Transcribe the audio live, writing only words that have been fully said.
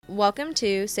Welcome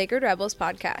to Sacred Rebels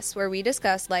podcast, where we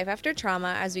discuss life after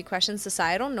trauma as we question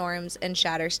societal norms and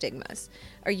shatter stigmas.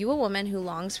 Are you a woman who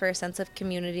longs for a sense of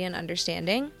community and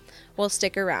understanding? Well,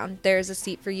 stick around. There is a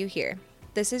seat for you here.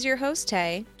 This is your host,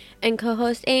 Tay. And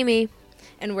co-host, Amy.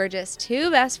 And we're just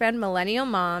two best friend millennial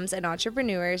moms and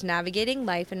entrepreneurs navigating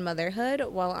life and motherhood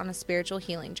while on a spiritual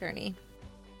healing journey.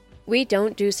 We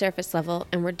don't do surface level,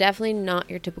 and we're definitely not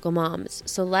your typical moms,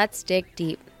 so let's dig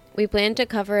deep. We plan to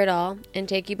cover it all and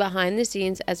take you behind the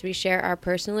scenes as we share our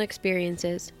personal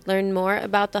experiences, learn more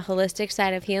about the holistic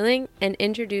side of healing, and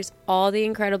introduce all the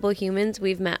incredible humans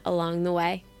we've met along the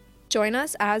way. Join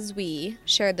us as we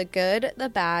share the good, the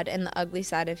bad, and the ugly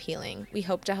side of healing. We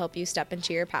hope to help you step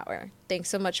into your power. Thanks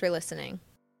so much for listening.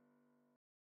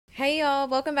 Hey y'all,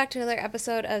 welcome back to another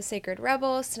episode of Sacred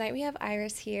Rebels. Tonight we have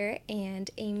Iris here, and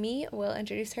Amy will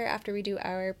introduce her after we do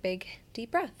our big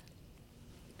deep breath.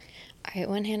 All right,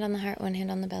 one hand on the heart, one hand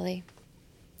on the belly.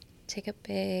 Take a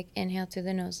big inhale through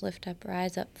the nose, lift up,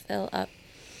 rise up, fill up.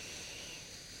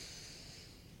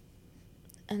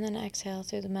 And then exhale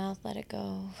through the mouth, let it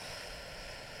go.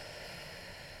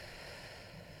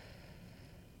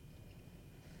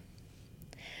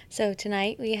 So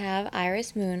tonight we have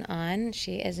Iris Moon on.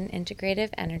 She is an integrative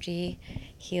energy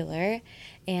healer,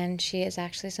 and she is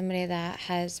actually somebody that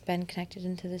has been connected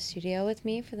into the studio with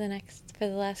me for the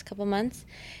last couple months,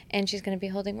 and she's going to be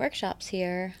holding workshops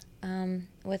here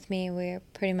with me. We're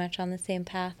pretty much on the same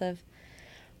path of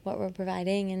what we're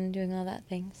providing and doing all that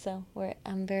thing. So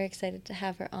I'm very excited to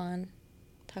have her on,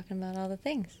 talking about all the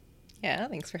things. Yeah,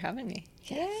 thanks for having me.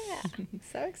 Yeah,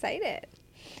 so excited.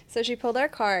 So she pulled our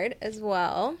card as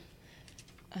well.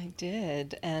 I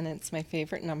did, and it's my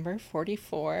favorite number,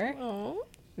 44. Oh.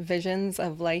 Visions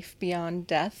of life beyond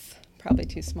death. Probably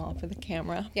too small for the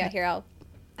camera. Yeah, here,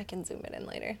 I can zoom it in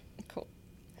later. Cool.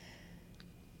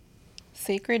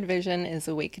 Sacred vision is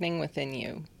awakening within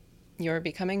you. You are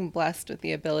becoming blessed with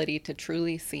the ability to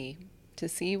truly see, to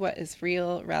see what is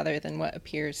real rather than what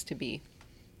appears to be.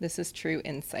 This is true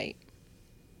insight.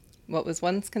 What was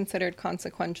once considered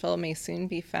consequential may soon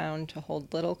be found to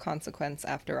hold little consequence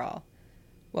after all.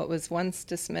 What was once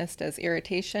dismissed as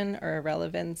irritation or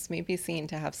irrelevance may be seen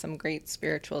to have some great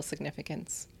spiritual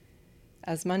significance.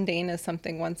 As mundane as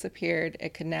something once appeared,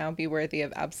 it could now be worthy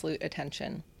of absolute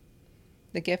attention.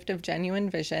 The gift of genuine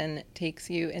vision takes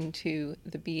you into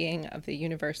the being of the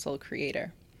universal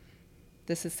creator.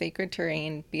 This is sacred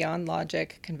terrain beyond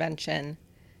logic, convention,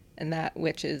 and that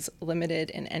which is limited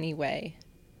in any way.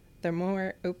 The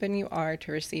more open you are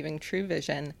to receiving true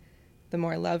vision, the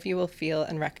more love you will feel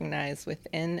and recognize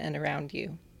within and around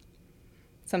you.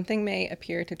 Something may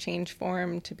appear to change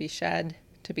form, to be shed,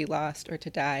 to be lost, or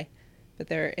to die, but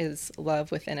there is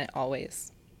love within it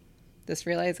always. This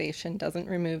realization doesn't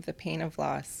remove the pain of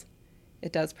loss.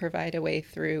 It does provide a way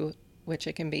through which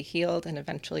it can be healed and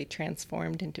eventually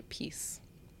transformed into peace.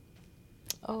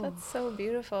 Oh, that's so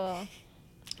beautiful.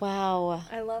 Wow.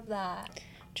 I love that.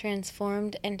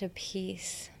 Transformed into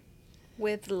peace.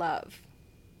 With love.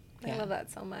 Yeah. I love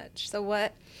that so much. So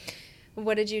what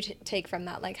did you take from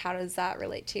that? Like, how does that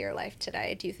relate to your life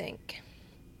today, do you think?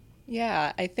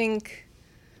 Yeah, I think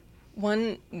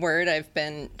one word I've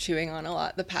been chewing on a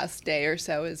lot the past day or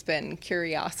so has been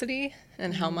curiosity,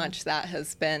 and how much that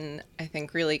has been, I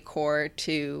think, really core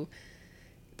to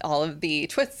all of the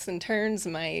twists and turns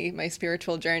in my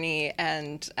spiritual journey.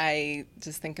 And I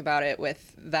just think about it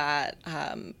with that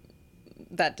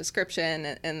that description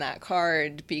and that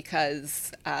card,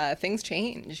 because things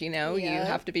change, you Yep.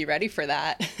 have to be ready for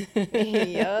that.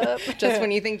 Yep. Just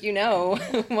when you think you know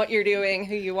what you're doing,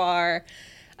 who you are.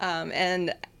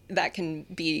 And that can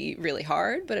be really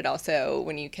hard, but it also,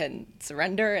 when you can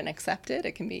surrender and accept it,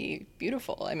 it can be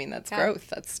beautiful. I mean, that's growth,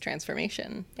 that's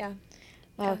transformation. Yeah.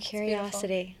 Wow, Yeah, it's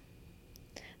curiosity.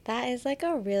 That is like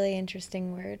a really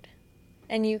interesting word.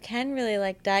 And you can really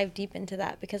like dive deep into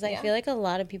that, because I feel like a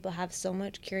lot of people have so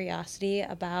much curiosity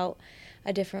about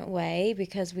a different way,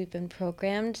 because we've been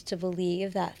programmed to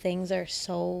believe that things are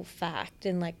so fact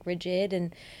and like rigid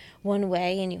and one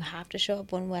way, and you have to show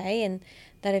up one way, and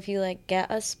that if you like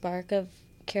get a spark of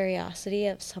curiosity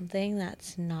of something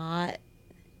that's not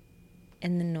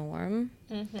in the norm,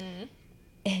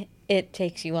 it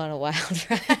takes you on a wild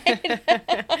ride.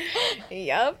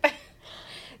 Yep.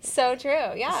 So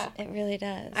true. Yeah. It really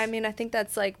does. I mean, I think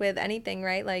that's like with anything,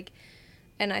 right? Like,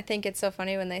 and I think it's so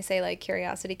funny when they say like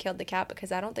curiosity killed the cat,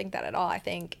 because I don't think that at all. I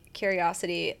think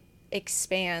curiosity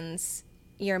expands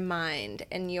your mind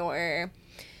and your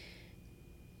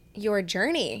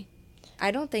journey.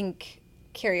 I don't think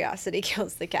curiosity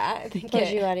kills the cat. I think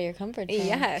Pulls you out of your comfort zone.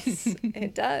 Yes,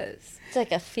 it does. It's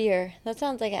like a fear. That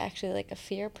sounds like actually like a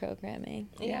fear programming.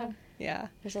 Yeah.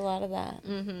 There's a lot of that.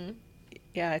 Mm-hmm.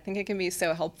 Yeah, I think it can be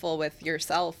so helpful with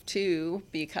yourself too,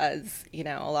 because, you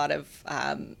know, a lot of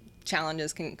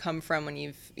challenges can come from when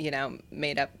you've, you know,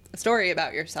 made up a story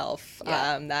about yourself,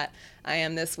 that I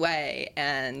am this way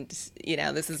and, you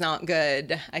know, this is not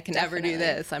good. I can never do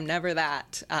this. I'm never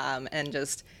that. And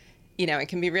just, you know, it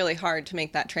can be really hard to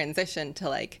make that transition to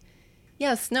like,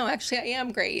 yes, no, actually I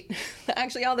am great.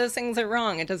 Actually, all those things are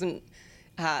wrong. It doesn't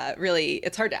really,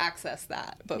 it's hard to access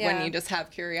that. But when you just have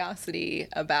curiosity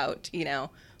about, you know,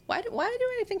 why do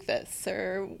I think this?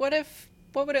 Or what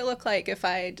would it look like if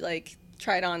I like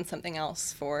tried on something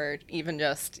else for even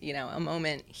just, you know, a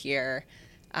moment here?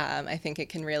 I think it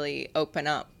can really open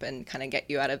up and kind of get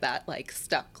you out of that like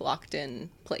stuck, locked in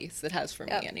place. It has for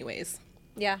me anyways.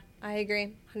 Yeah, I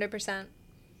agree. 100%.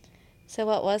 So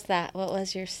what was that? What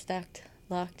was your stuck,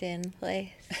 locked in place?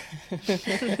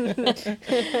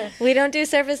 We don't do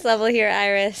surface level here,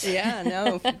 Iris. Yeah,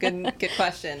 no, good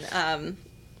question.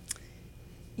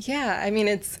 Yeah, I mean,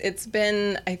 it's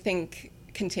been, I think,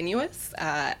 continuous.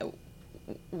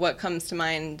 What comes to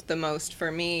mind the most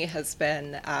for me has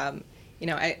been, you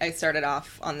know, I started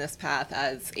off on this path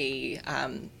as a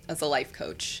life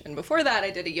coach, and before that,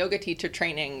 I did a yoga teacher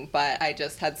training. But I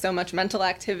just had so much mental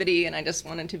activity, and I just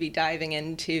wanted to be diving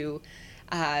into,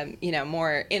 you know,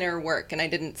 more inner work, and I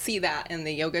didn't see that in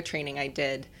the yoga training I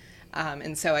did.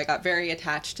 And so I got very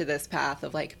attached to this path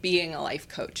of like being a life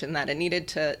coach, and that it needed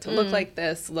to look like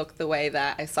this, look the way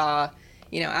that I saw,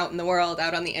 you know, out in the world,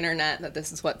 out on the internet, that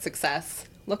this is what success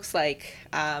looks like.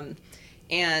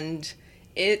 And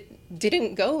it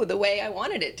didn't go the way I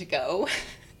wanted it to go.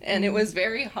 And it was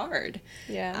very hard.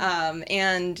 Yeah.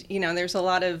 And, you know, there's a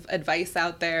lot of advice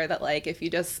out there that like, if you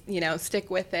just, you know, stick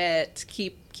with it,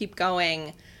 keep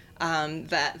going,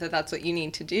 that's what you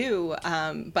need to do.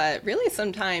 But really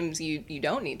sometimes you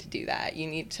don't need to do that. You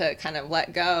need to kind of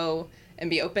let go and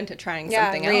be open to trying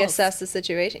something else. Reassess the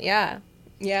situation. Yeah.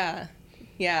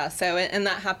 Yeah. So, and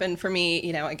that happened for me,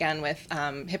 you know, again with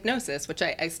hypnosis, which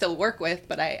I still work with,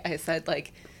 but I said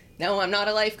like, no, I'm not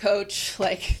a life coach.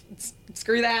 Like,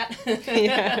 screw that.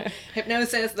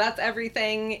 Hypnosis, that's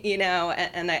everything, you know,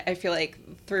 and I feel like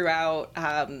throughout,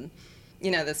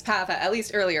 you know, this path, at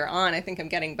least earlier on, I think I'm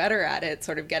getting better at it,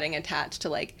 sort of getting attached to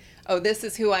like, oh, this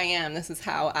is who I am. This is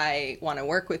how I want to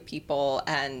work with people.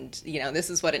 And, you know, this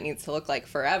is what it needs to look like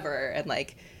forever. And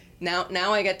like, now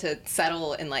I get to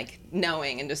settle in like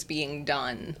knowing and just being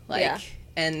done. Like,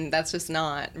 and that's just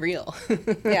not real.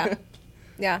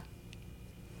 Yeah.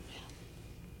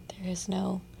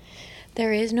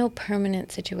 There is no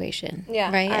permanent situation.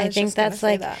 Yeah. Right? I think that's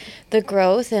like the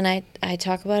growth, and I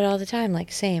talk about it all the time.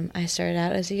 Like, same. I started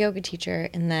out as a yoga teacher,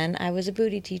 and then I was a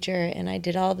booty teacher, and I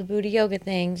did all the booty yoga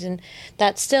things, and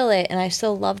that's still it. And I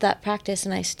still love that practice,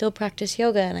 and I still practice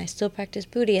yoga, and I still practice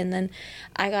booty. And then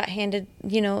I got handed,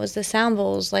 you know, it was the sound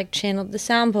bowls, like channeled the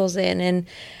sound bowls in, and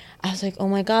I was like, oh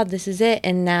my God, this is it.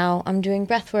 And now I'm doing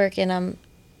breath work, and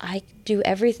I do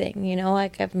everything, you know,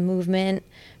 like I have movement,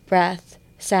 breath,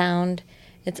 sound,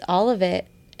 it's all of it.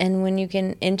 And when you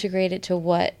can integrate it to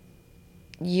what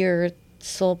your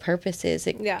sole purpose is,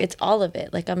 it's all of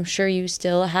it. Like, I'm sure you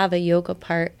still have a yoga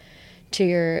part to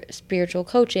your spiritual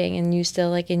coaching, and you still,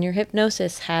 like in your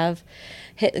hypnosis, have,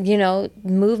 you know,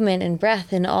 movement and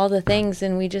breath and all the things,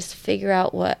 and we just figure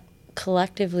out what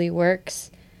collectively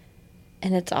works,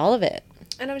 and it's all of it.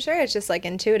 And I'm sure it's just like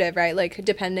intuitive, right? Like,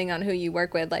 depending on who you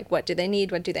work with, like what do they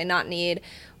need, what do they not need,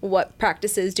 what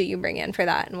practices do you bring in for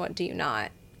that, and what do you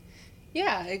not?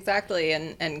 Yeah, exactly.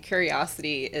 And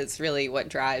curiosity is really what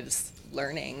drives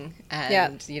learning,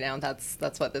 and you know, that's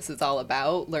what this is all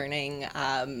about, learning. You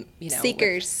know,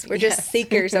 seekers. We're just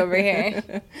seekers over here.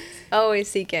 Always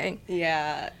seeking.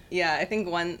 Yeah. I think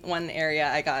one area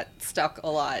I got stuck a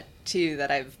lot too,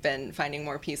 that I've been finding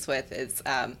more peace with, is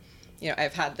you know,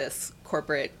 I've had this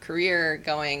corporate career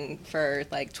going for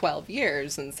like 12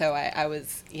 years. And so I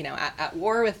was, you know, at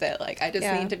war with it. Like, I just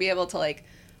need to be able to like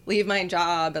leave my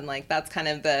job. And like, that's kind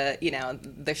of the, you know,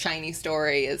 the shiny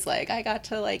story is like, I got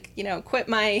to like, you know, quit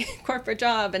my corporate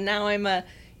job, and now I'm a,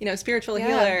 you know, spiritual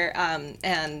healer.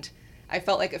 And I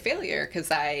felt like a failure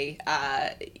because I,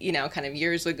 you know, kind of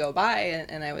years would go by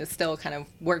and I was still kind of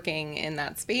working in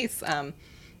that space.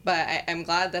 But I'm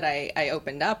glad that I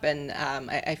opened up, and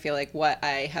I feel like what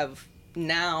I have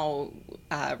now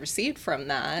received from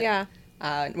that,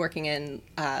 working in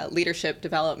leadership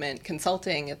development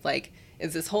consulting, it's like,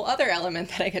 is this whole other element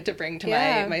that I get to bring to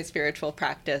my spiritual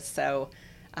practice. So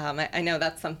I know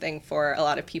that's something for a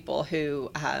lot of people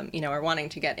who, are wanting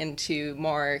to get into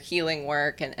more healing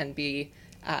work and be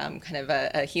kind of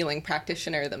a healing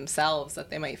practitioner themselves, that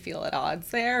they might feel at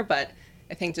odds there. But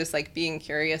I think just like being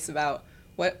curious about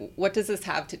what does this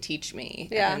have to teach me?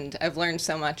 Yeah. And I've learned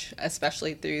so much,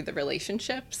 especially through the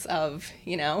relationships of,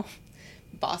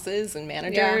 bosses and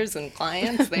managers and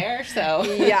clients there. So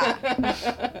yeah,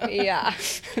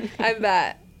 I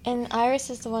bet. And Iris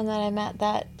is the one that I met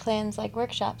that plans like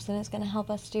workshops and is going to help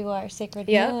us do our Sacred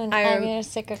Yeah, Moon,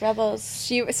 Sacred Rebels.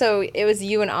 So it was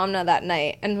you and Amna that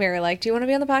night, and we were like, "Do you want to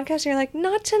be on the podcast?" And you're like,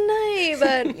 "Not tonight,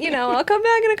 but I'll come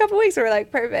back in a couple weeks." And we're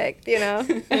like, "Perfect,"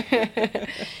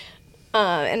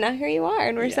 and now here you are,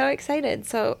 and we're so excited.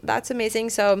 So that's amazing.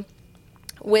 So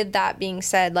with that being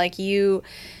said, so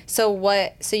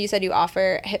you said you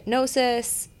offer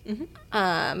hypnosis.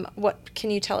 Mm-hmm. What can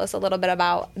you tell us a little bit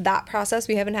about that process?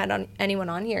 We haven't had anyone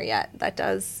on here yet that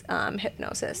does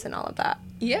hypnosis and all of that.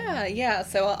 Yeah.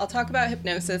 So I'll talk about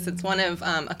hypnosis. It's one of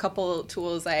a couple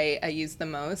tools I use the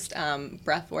most.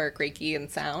 Breath work, Reiki,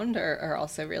 and sound are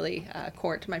also really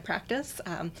core to my practice.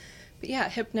 But yeah,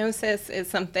 hypnosis is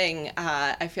something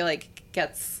I feel like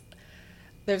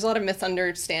there's a lot of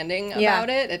misunderstanding about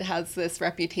it. It has this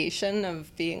reputation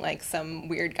of being like some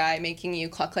weird guy making you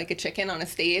cluck like a chicken on a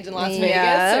stage in Las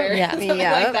Vegas or something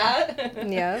like that.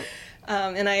 Yeah.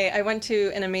 And I went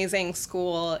to an amazing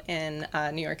school in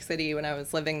New York City when I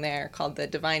was living there called the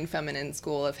Divine Feminine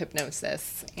School of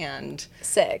Hypnosis. And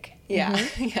sick. Yeah.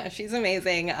 Mm-hmm. Yeah, she's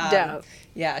amazing. Dope.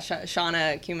 Yeah,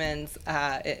 Shauna Cummins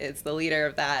is the leader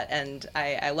of that. And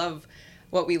I love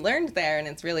what we learned there, and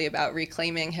it's really about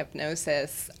reclaiming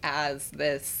hypnosis as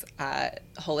this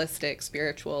holistic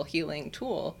spiritual healing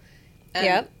tool.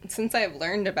 And since I've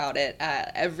learned about it,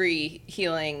 every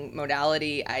healing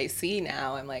modality I see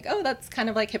now, I'm like, oh, that's kind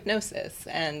of like hypnosis.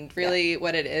 And really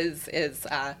what it is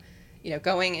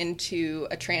going into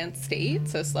a trance state,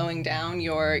 so slowing down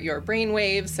your brain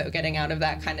waves, so getting out of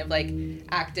that kind of like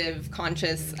active,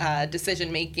 conscious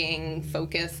decision-making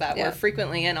focus that we're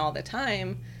frequently in all the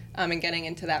time, and getting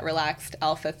into that relaxed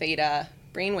alpha theta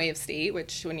brainwave state,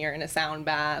 which when you're in a sound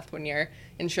bath, when you're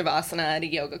in Shavasana at a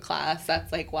yoga class,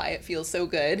 that's like why it feels so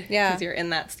good, because you're in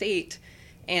that state.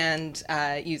 And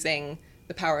using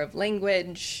the power of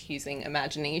language, using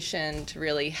imagination to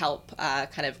really help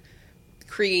kind of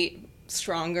create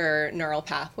stronger neural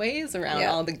pathways around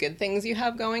all the good things you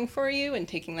have going for you, and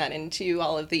taking that into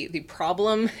all of the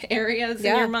problem areas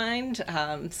in your mind.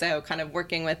 So kind of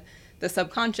working with the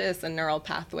subconscious and neural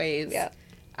pathways.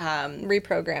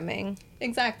 Reprogramming.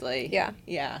 Exactly.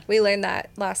 Yeah. We learned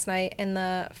that last night in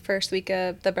the first week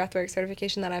of the breathwork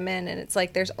certification that I'm in, and it's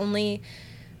like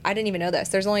I didn't even know this.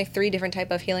 There's only 3 different type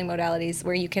of healing modalities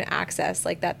where you can access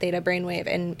like that theta brainwave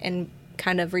and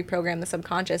kind of reprogram the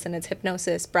subconscious, and it's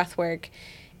hypnosis, breathwork,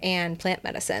 and plant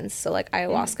medicines. So like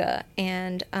ayahuasca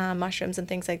and mushrooms and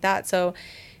things like that. So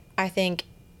I think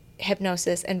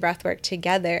hypnosis and breathwork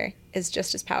together is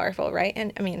just as powerful, right?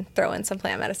 And I mean, throw in some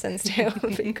plant medicines too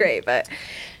would be great. But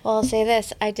well, I'll say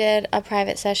this: I did a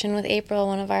private session with April,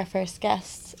 one of our first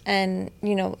guests, and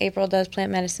April does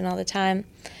plant medicine all the time,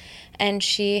 and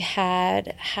she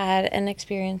had an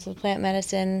experience with plant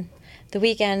medicine the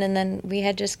weekend, and then we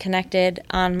had just connected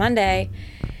on Monday,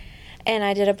 and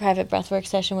I did a private breathwork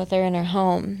session with her in her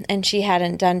home, and she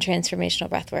hadn't done transformational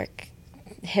breathwork,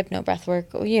 hypno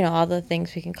breathwork, all the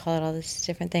things we can call it, all these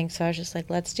different things. So I was just like,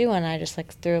 let's do one. I just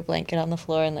like threw a blanket on the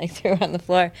floor and like threw it on the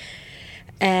floor.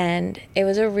 And it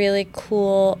was a really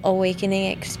cool awakening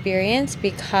experience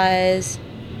because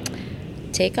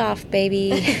take off,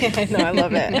 baby. I know, I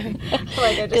love it.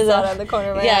 Like I just saw it on the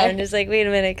corner of my eye. I'm just like, wait a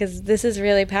minute, because this is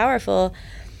really powerful.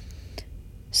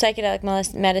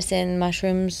 Psychedelic medicine,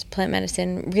 mushrooms, plant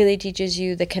medicine really teaches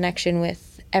you the connection with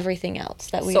everything else,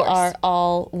 that we are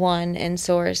all one in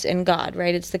source in God,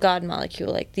 right? It's the God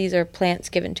molecule. Like these are plants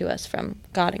given to us from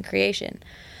God and creation.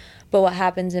 But what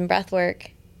happens in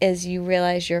breathwork is you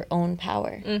realize your own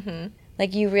power. Mm-hmm.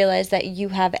 Like you realize that you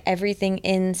have everything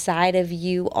inside of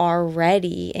you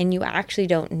already, and you actually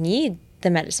don't need the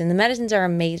medicine. The medicines are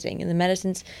amazing, and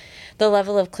the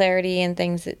level of clarity and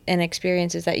things and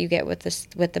experiences that you get with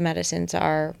the medicines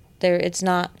are there.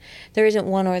 There isn't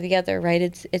one or the other, right?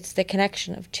 It's the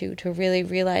connection of two to really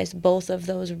realize both of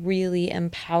those really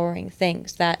empowering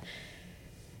things, that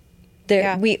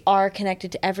we are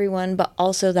connected to everyone, but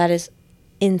also that is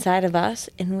inside of us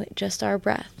in just our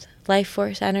breath, life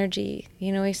force energy.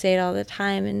 We say it all the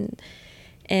time, and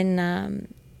in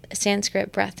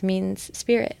Sanskrit, breath means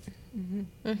spirit.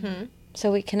 Mm-hmm. Mm-hmm.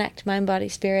 So we connect mind, body,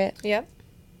 spirit. Yep.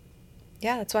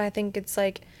 Yeah, that's why I think it's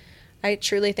like, I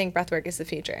truly think breathwork is the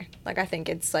future. Like, I think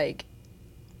it's like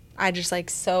I just like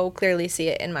so clearly see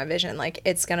it in my vision. Like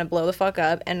it's going to blow the fuck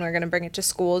up, and we're going to bring it to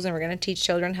schools, and we're going to teach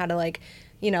children how to like,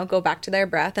 you know, go back to their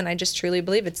breath. And I just truly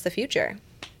believe it's the future.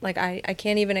 Like I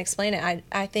can't even explain it.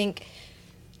 I think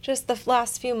just the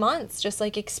last few months, just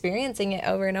like experiencing it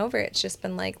over and over, it's just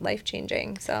been like life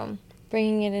changing. So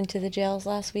bringing it into the jails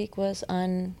last week was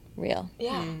unreal.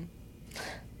 yeah.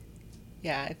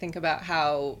 Yeah, I think about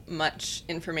how much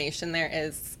information there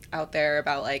is out there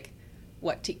about like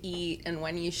what to eat and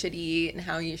when you should eat and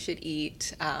how you should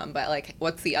eat. But like,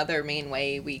 what's the other main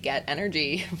way we get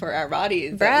energy for our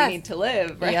bodies that we need to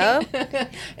live, right?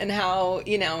 Yep. And how,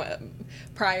 you know,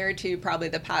 prior to probably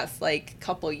the past like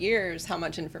couple years, how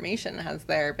much information has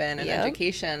there been in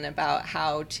education about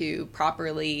how to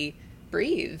properly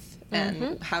breathe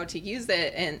and how to use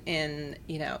it in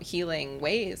you know, healing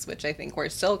ways, which I think we're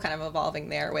still kind of evolving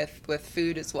there with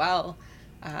food as well.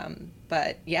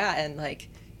 But yeah, and like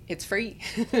it's free.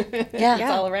 It's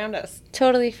all around us.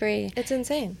 Totally free. It's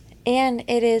insane. And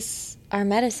it is our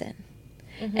medicine.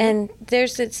 And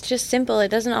it's just simple. It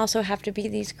doesn't also have to be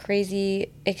these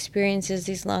crazy experiences,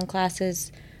 these long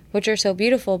classes, which are so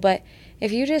beautiful. But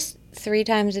if you just 3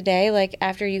 times a day, like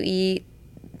after you eat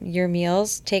your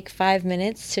meals, take 5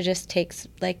 minutes to just take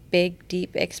like big,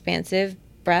 deep, expansive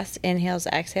breaths, inhales,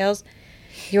 exhales,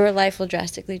 your life will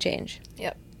drastically change.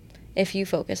 Yep. If you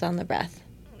focus on the breath.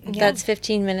 That's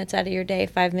 15 minutes out of your day,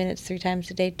 5 minutes, 3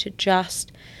 times a day to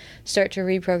just start to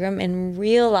reprogram and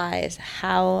realize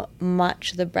how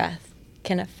much the breath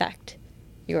can affect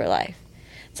your life.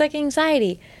 It's like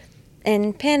anxiety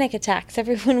and panic attacks.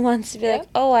 Everyone wants to be like,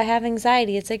 oh, I have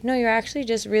anxiety. It's like, no, you're actually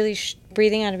just really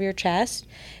breathing out of your chest,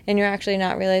 and you're actually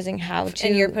not realizing how to.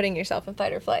 And you're putting yourself in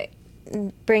fight or flight.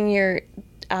 Bring your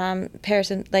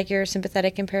your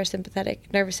sympathetic and parasympathetic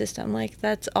nervous system. Like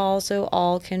that's also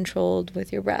all controlled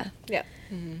with your breath. Yeah.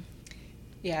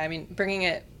 Yeah, I mean, bringing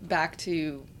it back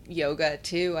to yoga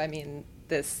too. I mean,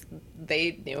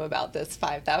 they knew about this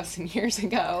 5,000 years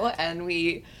ago, and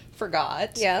we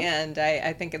forgot. Yeah. And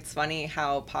I think it's funny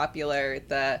how popular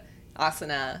the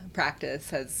asana practice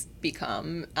has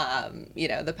become, you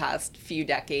know, the past few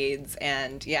decades.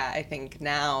 And yeah, I think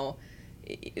now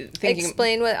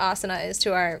Explain what asana is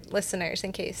to our listeners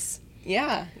in case.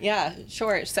 Yeah,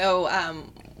 sure. So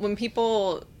when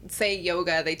people say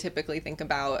yoga, they typically think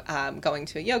about going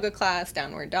to a yoga class,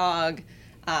 downward dog,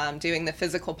 doing the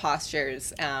physical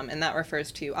postures, and that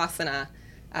refers to asana.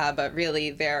 But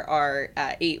really, there are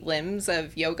 8 limbs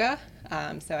of yoga.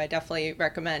 So I definitely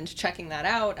recommend checking that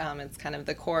out. It's kind of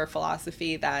the core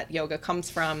philosophy that yoga comes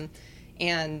from.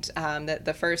 And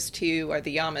the first 2 are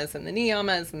the yamas and the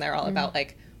niyamas, and they're all about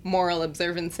like moral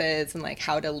observances and like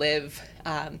how to live,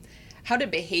 how to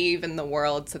behave in the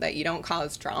world so that you don't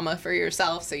cause drama for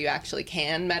yourself, so you actually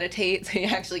can meditate, so you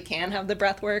actually can have the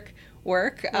breath work.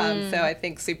 So I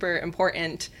think super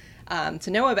important to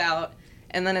know about.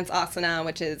 And then it's asana,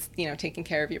 which is, you know, taking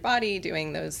care of your body,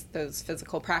 doing those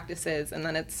physical practices. And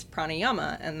then it's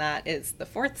pranayama, and that is the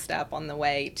 4th step on the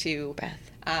way to breath.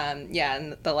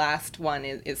 And the last one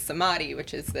is samadhi,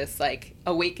 which is this like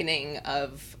awakening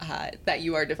of that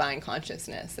you are divine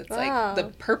consciousness. It's like the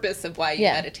purpose of why you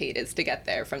meditate is to get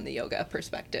there from the yoga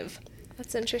perspective.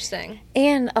 That's interesting.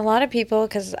 And a lot of people,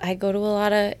 because I go to a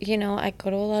lot of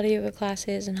yoga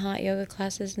classes and hot yoga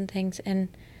classes and things, and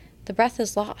the breath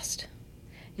is lost.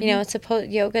 You know,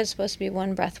 yoga is supposed to be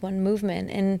one breath, one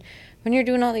movement. And when you're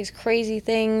doing all these crazy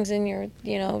things and you're,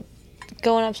 you know,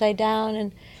 going upside down,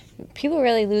 and people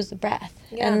really lose the breath.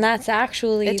 Yeah. And that's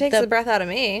actually... It takes the breath out of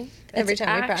me every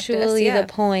time we practice. It's actually the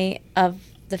point of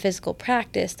the physical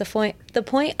practice. The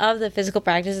point of the physical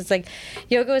practice is like,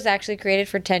 yoga was actually created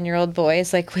for 10-year-old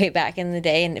boys, like way back in the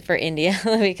day, and for India,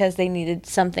 because they needed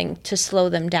something to slow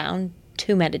them down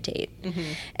to meditate.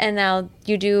 And now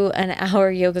you do an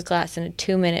hour yoga class and a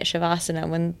 2-minute shavasana,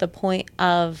 when the point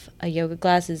of a yoga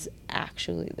class is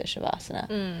actually the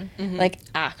shavasana. Like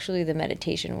actually the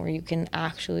meditation, where you can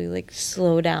actually like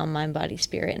slow down mind, body,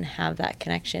 spirit and have that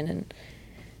connection. And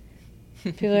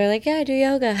people are like, yeah, I do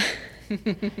yoga.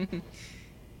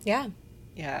 Yeah,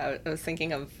 I was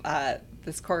thinking of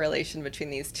this correlation between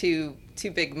these two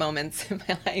big moments in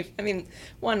my life. I mean,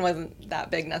 one wasn't that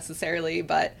big necessarily,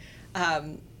 but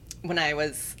when I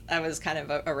was kind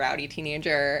of a rowdy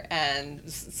teenager and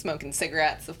smoking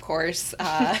cigarettes, of course.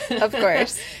 Of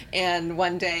course. And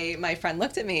one day my friend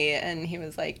looked at me and he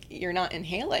was like, "You're not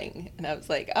inhaling." And I was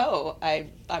like, "Oh,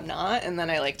 I'm not." And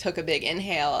then I like took a big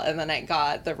inhale, and then I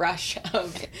got the rush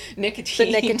of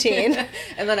nicotine. The nicotine.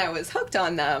 And then I was hooked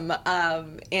on them.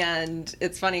 And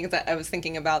it's funny because I was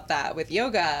thinking about that with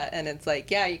yoga, and it's like,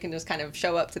 yeah, you can just kind of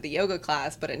show up to the yoga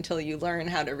class, but until you learn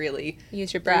how to really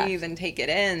use your breath and take it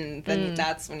in, then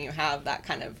that's when you have that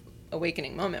kind of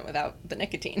awakening moment without the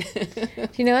nicotine.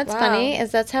 You know what's funny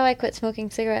is that's how I quit smoking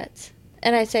cigarettes.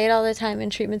 And I say it all the time in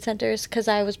treatment centers because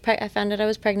I found out I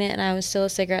was pregnant and I was still a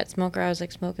cigarette smoker. I was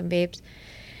like smoking vapes.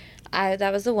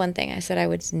 That was the one thing I said I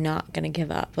was not going to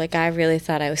give up. Like, I really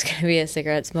thought I was going to be a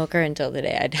cigarette smoker until the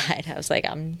day I died. I was like,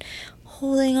 I'm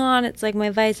holding on. It's like my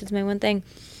vice. It's my one thing.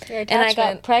 And I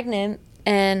got pregnant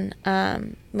and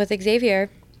with Xavier,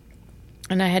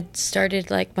 and I had started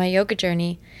like my yoga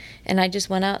journey, and I just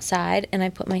went outside and I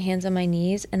put my hands on my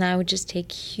knees and I would just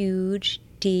take huge,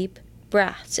 deep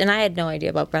breaths. And I had no idea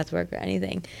about breath work or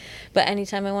anything. But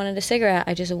anytime I wanted a cigarette,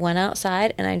 I just went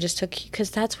outside and I just took, because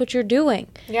that's what you're doing.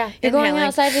 Yeah. You're going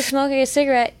outside to smoke a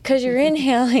cigarette because you're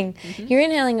inhaling. You're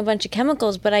inhaling a bunch of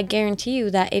chemicals, but I guarantee you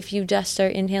that if you just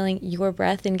start inhaling your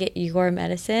breath and get your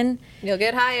medicine, you'll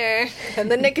get higher than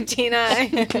the nicotine eye.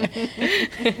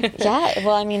 Yeah.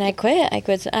 Well, I mean, I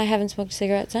quit. I haven't smoked a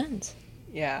cigarette since.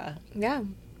 Yeah. Yeah.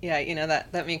 Yeah, you know,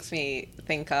 that makes me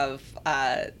think of,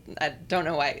 I don't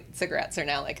know why cigarettes are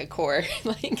now like a core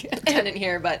like tenant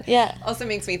here, but also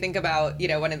makes me think about, you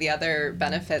know, one of the other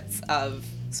benefits of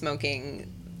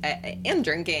smoking and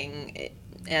drinking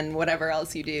and whatever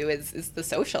else you do is the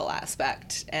social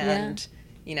aspect. And,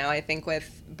 you know, I think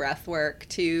with breath work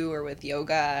too, or with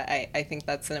yoga, I think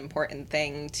that's an important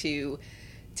thing to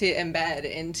embed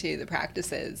into the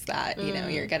practices, that you know,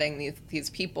 you're getting these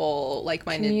people,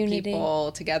 like-minded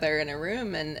people together in a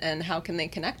room, and how can they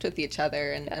connect with each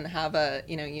other and have a,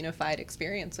 you know, unified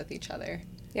experience with each other.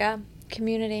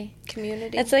 Community.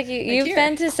 It's like you've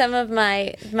been to some of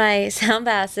my sound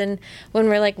baths, and when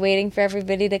we're like waiting for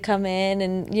everybody to come in,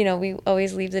 and you know, we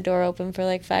always leave the door open for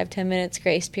like 5-10 minutes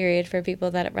grace period for people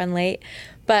that run late,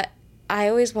 but I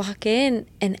always walk in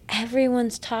and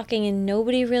everyone's talking and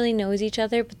nobody really knows each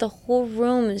other, but the whole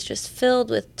room is just filled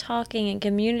with talking and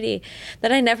community that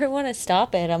I never want to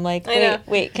stop it. I'm like,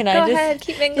 wait, can I just... Go ahead,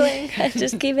 keep mingling.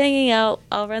 Just keep hanging out.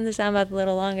 I'll run the sound bath a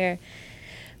little longer.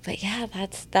 But yeah,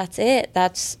 that's it.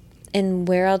 And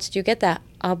where else do you get that?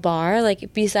 A bar?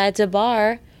 Like, besides a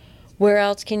bar, where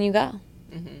else can you go?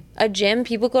 A gym?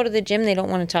 People go to the gym, they don't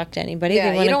want to talk to anybody.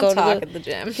 Yeah, they want you to don't go talk at the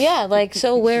gym. Yeah, like,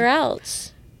 so where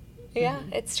else? Yeah,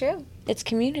 it's true. It's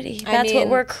community. That's what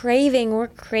we're craving. We're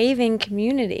craving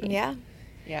community. Yeah.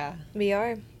 Yeah. We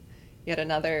are. Yet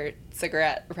another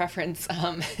cigarette reference.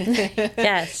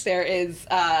 Yes. There is,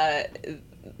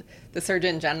 the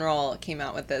Surgeon General came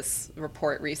out with this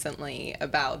report recently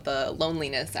about the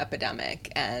loneliness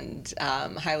epidemic, and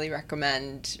highly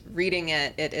recommend reading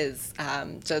it. It is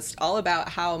just all about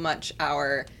how much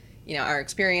our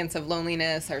experience of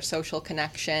loneliness, our social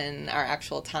connection, our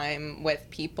actual time with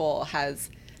people has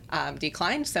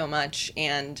declined so much.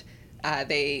 And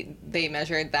they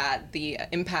measured that the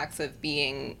impacts of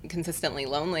being consistently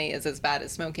lonely is as bad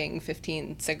as smoking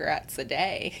 15 cigarettes a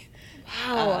day.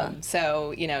 Wow.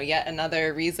 So, you know, yet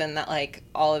another reason that like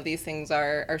all of these things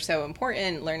are so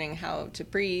important, learning how to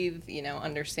breathe, you know,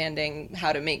 understanding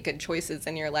how to make good choices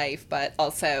in your life, but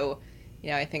also,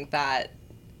 you know, I think that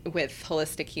with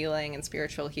holistic healing and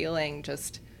spiritual healing,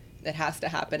 just it has to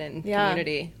happen in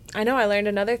community. I know. I learned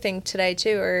another thing today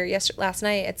too, or last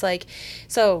night. It's like,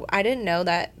 so I didn't know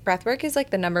that breathwork is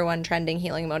like the #1 trending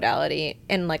healing modality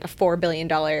in like a $4 billion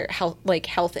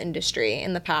health industry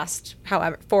in the past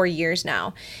 4 years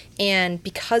now. And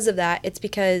because of that, it's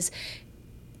because,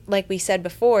 like we said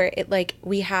before,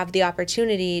 we have the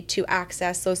opportunity to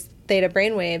access those theta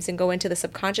brainwaves and go into the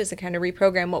subconscious and kind of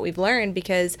reprogram what we've learned,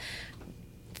 because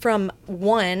from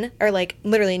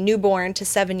literally newborn to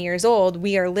 7 years old,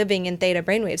 we are living in theta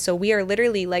brainwaves. So we are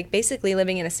literally basically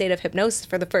living in a state of hypnosis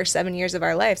for the first 7 years of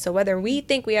our life. So whether we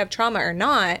think we have trauma or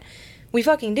not, we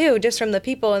fucking do, just from the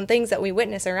people and things that we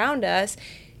witness around us.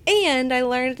 And I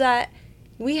learned that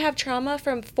we have trauma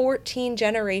from 14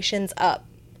 generations up.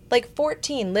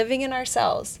 14 living in our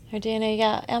cells. Our DNA,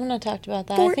 yeah. Emma talked about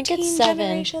that. I think it's 7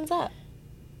 generations up.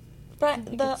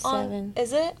 Brian,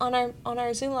 is it on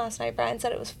our Zoom last night? Brian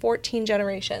said it was 14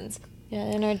 generations. Yeah,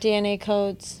 in our DNA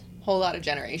codes. Whole lot of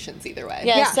generations either way.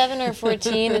 Yeah, 7 or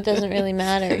 14, it doesn't really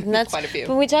matter. And that's quite a few.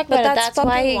 When we talk about that's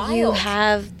why wild. You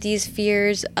have these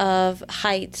fears of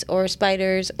heights or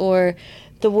spiders or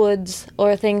the woods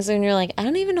or things, and you're like, I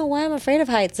don't even know why I'm afraid of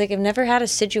heights. Like, I've never had a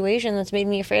situation that's made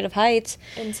me afraid of heights.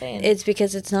 Insane. It's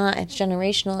because it's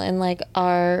generational, and like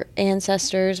our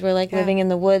ancestors were living in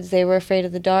the woods. They were afraid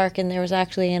of the dark, and there was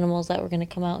actually animals that were going to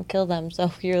come out and kill them.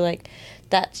 So you're like,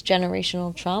 that's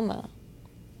generational trauma.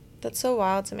 That's so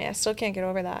wild to me. I still can't get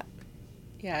over that.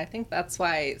 Yeah, I think that's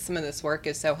why some of this work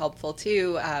is so helpful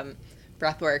too.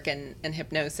 breath work and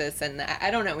hypnosis, and I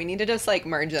don't know, we need to just like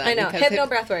merge them. I know,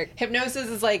 breath work. Hypnosis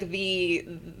is like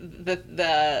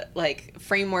the like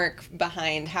framework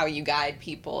behind how you guide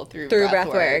people through breath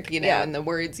work, you know, and the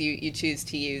words you choose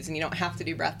to use, and you don't have to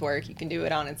do breath work, you can do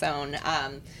it on its own.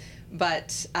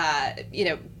 But you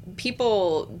know,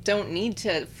 people don't need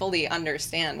to fully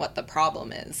understand what the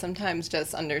problem is. Sometimes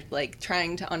just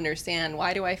trying to understand,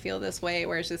 why do I feel this way?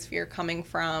 Where's this fear coming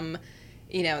from?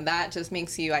 You know, that just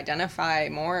makes you identify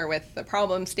more with the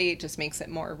problem state, just makes it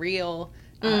more real.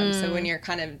 So when you're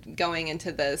kind of going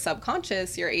into the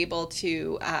subconscious, you're able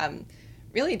to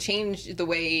really change the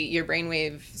way your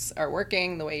brainwaves are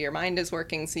working, the way your mind is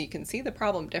working, so you can see the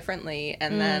problem differently.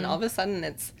 And then all of a sudden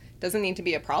it doesn't need to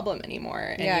be a problem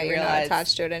anymore. And you're not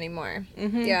attached to it anymore.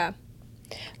 Yeah.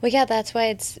 Well, yeah, that's why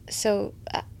it's so,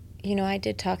 you know, I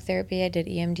did talk therapy, I did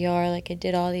EMDR, like I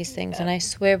did all these things, and I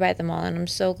swear by them all, and I'm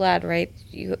so glad, right?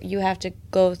 You have to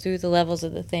go through the levels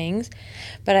of the things,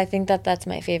 but I think that's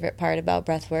my favorite part about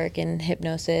breath work and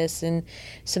hypnosis and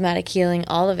somatic healing,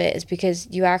 all of it, is because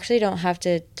you actually don't have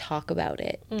to talk about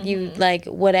it. You, like,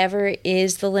 whatever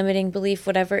is the limiting belief,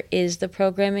 whatever is the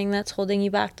programming that's holding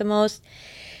you back the most,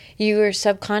 your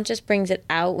subconscious brings it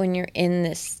out when you're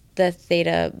in the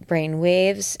theta brain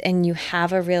waves, and you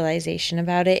have a realization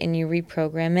about it and you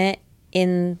reprogram it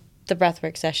in the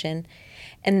breathwork session.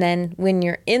 And then when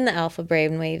you're in the alpha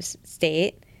brain waves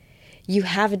state, you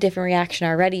have a different reaction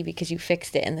already because you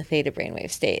fixed it in the theta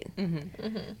brainwave state.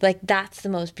 Like, that's the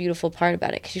most beautiful part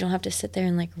about it, because you don't have to sit there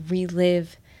and like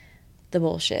relive the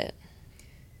bullshit.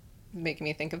 Making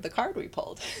me think of the card we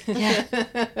pulled.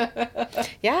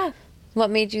 Yeah. What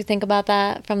made you think about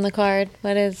that from the card?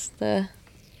 What is the...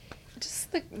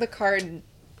 Just the card,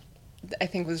 I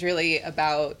think, was really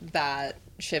about that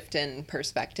shift in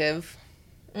perspective.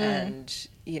 And,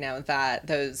 you know, that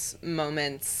those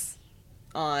moments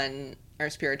on our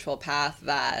spiritual path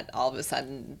that all of a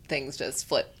sudden things just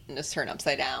flip and just turn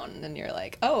upside down. And you're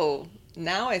like, oh,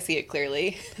 now I see it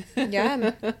clearly.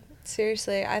 Yeah.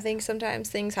 Seriously. I think sometimes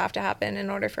things have to happen in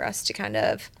order for us to kind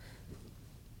of...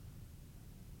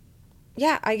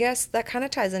 Yeah, I guess that kind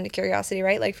of ties into curiosity,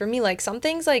 right? Like, for me, like, some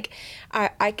things, like,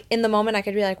 I in the moment, I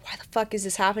could be like, why the fuck is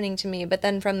this happening to me? But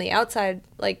then from the outside,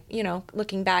 like, you know,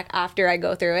 looking back after I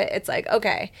go through it, it's like,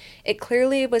 okay, it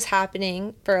clearly was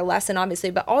happening for a lesson,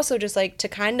 obviously, but also just, like, to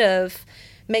kind of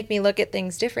make me look at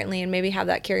things differently and maybe have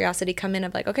that curiosity come in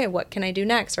of, like, okay, what can I do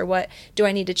next? Or what do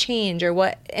I need to change? Or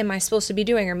what am I supposed to be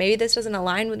doing? Or maybe this doesn't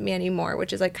align with me anymore,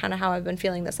 which is, like, kind of how I've been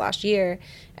feeling this last year,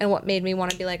 and what made me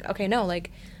want to be like, okay, no,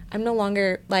 like, I'm no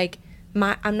longer, like,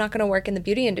 I'm not going to work in the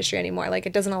beauty industry anymore. Like,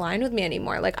 it doesn't align with me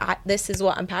anymore. Like, this is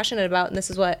what I'm passionate about, and this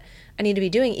is what I need to be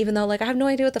doing, even though, like, I have no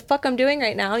idea what the fuck I'm doing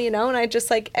right now, you know? And I just,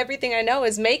 like, everything I know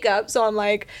is makeup, so I'm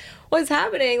like, what's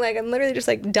happening? Like, I'm literally just,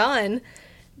 like, done.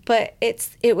 But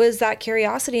it was that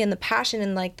curiosity and the passion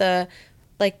and, like, the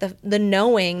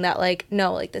knowing that, like,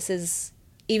 no, like, this is,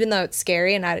 even though it's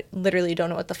scary and I literally don't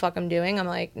know what the fuck I'm doing, I'm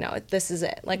like, no, this is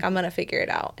it. Like, I'm going to figure it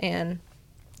out. And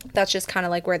that's just kind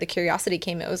of like where the curiosity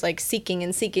came. It was like seeking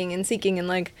and seeking and seeking and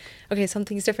like, okay,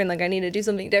 something's different. Like, I need to do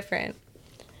something different.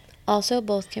 Also,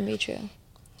 both can be true.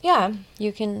 Yeah.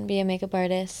 You can be a makeup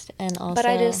artist and also... But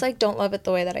I just, like, don't love it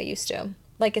the way that I used to.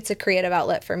 Like, it's a creative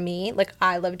outlet for me. Like,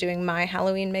 I love doing my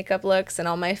Halloween makeup looks and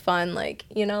all my fun, like,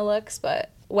 you know, looks. But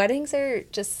weddings are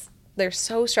just, they're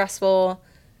so stressful.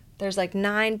 There's, like,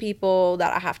 9 people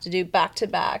that I have to do back to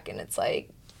back. And it's,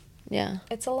 like... Yeah.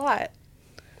 It's a lot.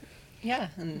 Yeah,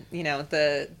 and, you know,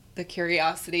 the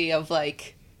curiosity of,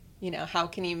 like, you know, how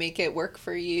can you make it work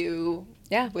for you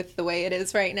with the way it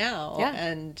is right now? Yeah.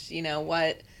 And, you know,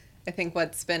 I think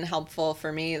what's been helpful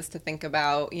for me is to think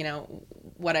about, you know,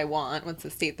 what I want, what's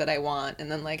the state that I want,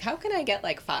 and then, like, how can I get,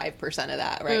 like, 5% of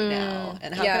that right now?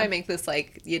 And how can I make this,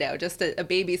 like, you know, just a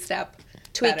baby step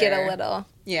Tweak better? it a little.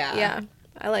 Yeah. Yeah.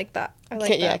 I like that. I like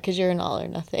that. Yeah, because you're an all or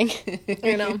nothing.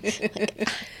 You know? Like,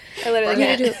 I literally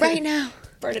need to do it right now.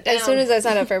 Burn it down. As soon as I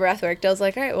signed up for breathwork, Dale's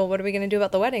like, all right, well, what are we going to do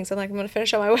about the weddings? I'm like, I'm going to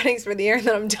finish all my weddings for the year and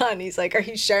then I'm done. He's like, are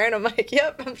you sure? And I'm like,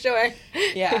 yep, I'm sure.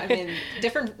 Yeah, I mean,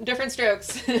 different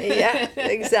strokes. Yeah,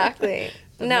 exactly.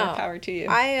 No, more power to you.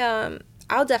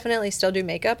 I'll definitely still do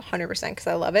makeup 100% because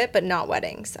I love it, but not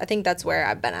weddings. I think that's where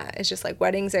I've been at. It's just like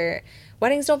weddings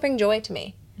don't bring joy to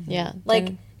me. Yeah. Like,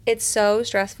 it's so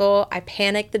stressful. I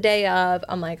panic the day of.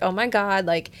 I'm like, oh my God,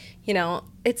 like, you know,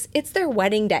 it's their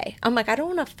wedding day. I'm like, I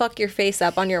don't want to fuck your face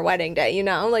up on your wedding day, you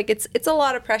know? Like, it's a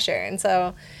lot of pressure. And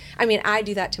so, I mean, I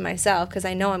do that to myself because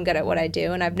I know I'm good at what I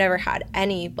do, and I've never had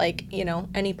any, like, you know,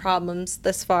 any problems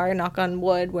this far, knock on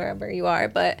wood, wherever you are.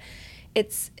 But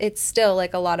it's still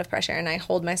like a lot of pressure, and I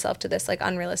hold myself to this like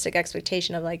unrealistic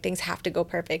expectation of like things have to go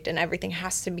perfect and everything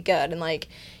has to be good, and like,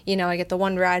 you know, I get the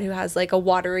one ride who has like a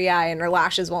watery eye and her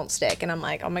lashes won't stick, and I'm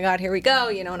like, oh my god, here we go,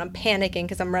 you know, and I'm panicking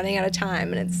because I'm running out of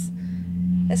time, and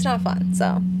it's not fun.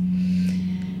 So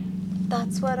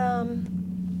that's what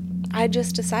I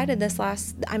just decided this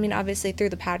obviously through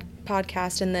the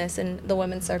podcast and this and the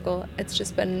women's circle, it's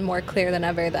just been more clear than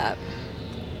ever that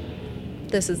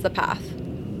this is the path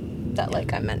that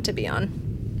like I'm meant to be on.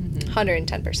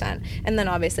 110%. And then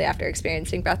obviously after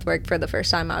experiencing breath work for the first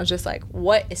time, I was just like,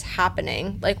 what is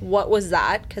happening? Like, what was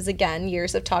that? Because again,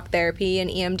 years of talk therapy and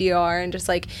EMDR and just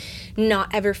like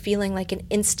not ever feeling like an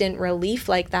instant relief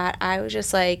like that. I was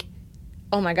just like,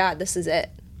 oh my God, this is it.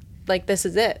 Like, this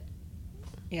is it.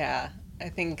 Yeah, I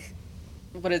think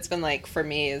what it's been like for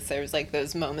me is there's like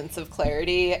those moments of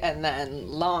clarity and then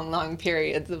long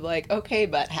periods of like, okay,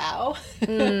 but how?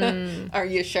 Are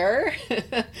you sure?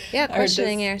 Yeah,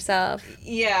 questioning yourself.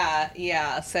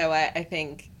 Yeah. So I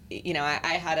think, you know,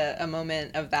 I had a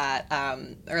moment of that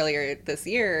earlier this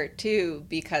year too,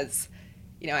 because,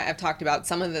 you know, I've talked about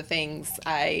some of the things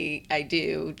I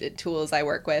do, the tools I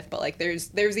work with, but like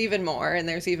there's even more, and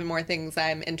there's even more things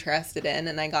I'm interested in.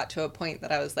 And I got to a point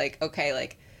that I was like, okay,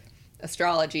 like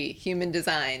astrology, human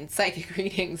design, psychic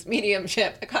readings,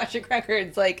 mediumship, Akashic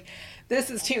records, like this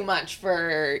is too much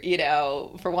for, you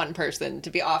know, for one person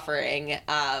to be offering.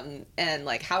 And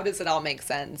like, how does it all make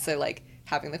sense? So like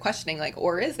having the questioning, like,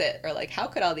 or is it, or like, how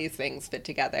could all these things fit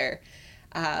together?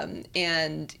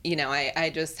 And, you know,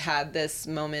 I just had this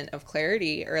moment of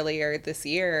clarity earlier this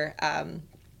year. I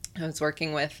was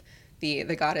working with the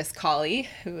goddess Kali,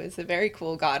 who is a very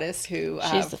cool goddess who...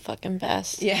 she's the fucking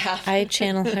best. Yeah. I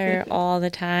channel her all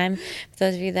the time. For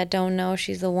those of you that don't know,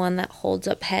 she's the one that holds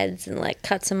up heads and, like,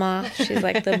 cuts them off. She's,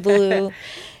 like, the blue...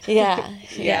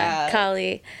 Yeah.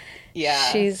 Kali.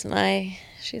 Yeah. She's my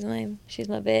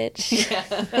bitch.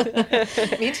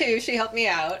 Yeah. Me too. She helped me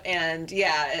out. And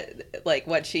yeah, like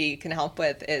what she can help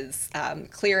with is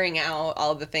clearing out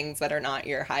all the things that are not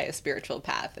your highest spiritual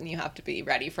path. And you have to be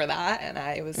ready for that. And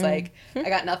I was like, I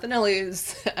got nothing to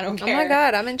lose. I don't care. Oh my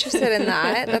God, I'm interested in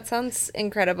that. That sounds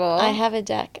incredible. I have a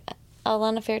deck.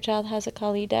 Alana Fairchild has a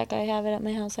Kali deck. I have it at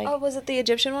my house. Oh, was it the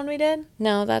Egyptian one we did?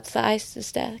 No, that's the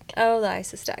Isis deck. Oh, the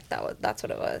Isis deck. That's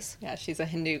what it was. Yeah, she's a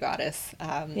Hindu goddess.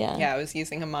 Yeah, I was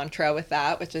using a mantra with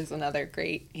that, which is another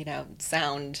great, you know,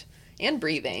 sound and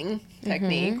breathing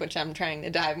technique, which I'm trying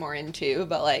to dive more into.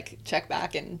 But like, check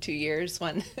back in 2 years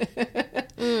when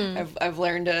I've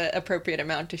learned an appropriate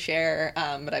amount to share.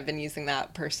 But I've been using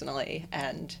that personally,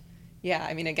 and yeah,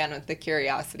 I mean, again, with the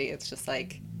curiosity, it's just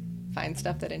like, find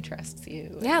stuff that interests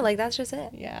you. Yeah, like that's just it.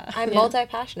 Yeah. I'm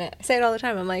multi-passionate. I say it all the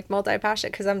time. I'm like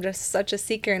multi-passionate because I'm just such a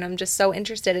seeker and I'm just so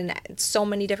interested in so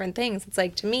many different things. It's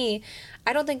like, to me,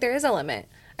 I don't think there is a limit.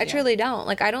 I truly don't.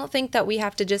 Like, I don't think that we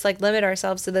have to just like limit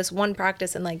ourselves to this one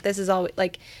practice and like this is all,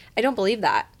 like, I don't believe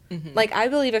that. Like, I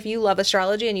believe if you love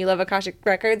astrology and you love Akashic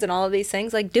records and all of these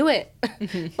things, like, do it.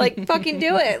 Like, fucking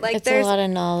do it. Like, it's a lot of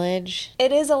knowledge.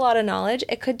 It is a lot of knowledge.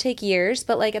 It could take years,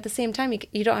 but like at the same time,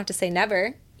 you don't have to say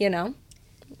never. You know,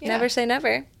 never say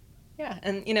never. Yeah.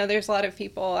 And, you know, there's a lot of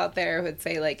people out there who would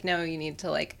say, like, no, you need to,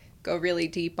 like, go really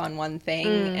deep on one thing.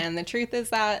 And the truth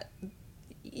is that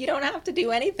you don't have to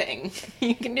do anything.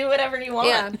 You can do whatever you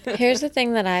want. Yeah. Here's the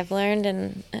thing that I've learned,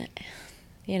 and,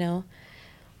 you know,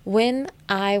 when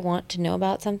I want to know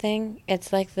about something,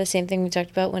 it's like the same thing we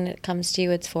talked about when it comes to you,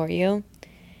 it's for you.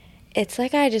 It's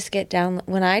like I just get down,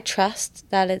 when I trust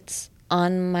that it's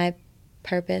on my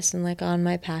purpose and like on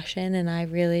my passion, and I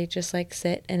really just like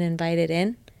sit and invite it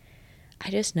in,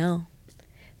 I just know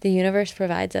the universe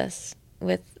provides us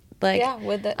with like,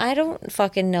 I don't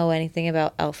fucking know anything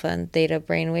about alpha and theta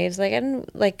brainwaves. Like, I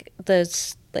don't like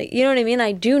those, like, you know what I mean?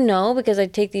 I do know because I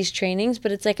take these trainings,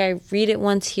 but it's like I read it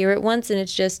once, hear it once, and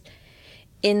it's just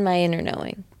in my inner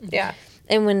knowing. Yeah.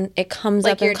 And when it comes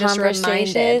like up in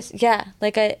conversations,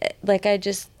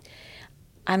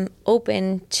 I'm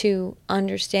open to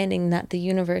understanding that the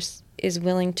universe is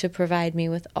willing to provide me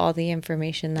with all the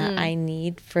information that I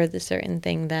need for the certain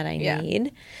thing that I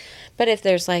need. But if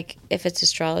it's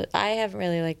astrology, I haven't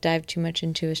really like dived too much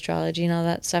into astrology and all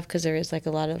that stuff because there is like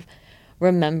a lot of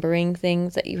remembering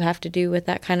things that you have to do with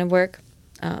that kind of work.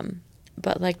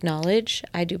 But like knowledge,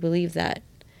 I do believe that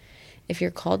if you're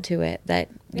called to it, that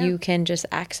you can just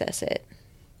access it.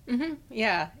 Mm-hmm.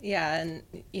 Yeah. And,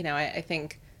 you know, I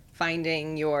think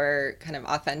finding your kind of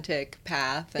authentic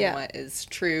path and what is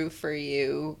true for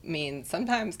you means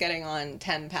sometimes getting on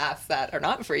 10 paths that are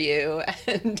not for you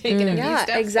and taking a few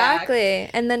steps back.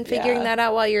 And then figuring that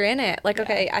out while you're in it. Like,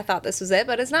 okay, I thought this was it,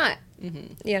 but it's not.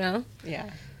 You know?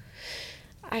 Yeah.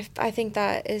 I think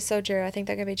that is so true. I think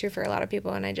that could be true for a lot of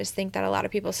people. And I just think that a lot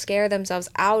of people scare themselves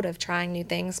out of trying new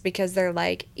things because they're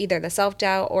like either the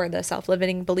self-doubt or the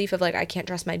self-limiting belief of like, I can't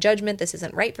trust my judgment. This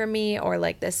isn't right for me. Or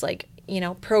like this, like, you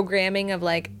know, programming of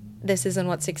like, this isn't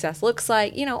what success looks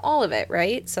like, you know, all of it.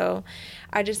 Right. So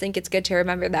I just think it's good to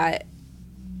remember that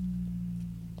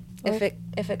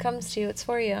if it comes to you, it's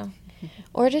for you.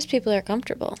 Or just people are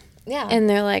comfortable. Yeah. And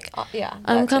they're like,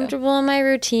 I'm comfortable in my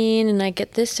routine and I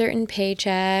get this certain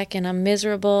paycheck and I'm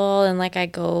miserable. And like I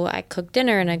cook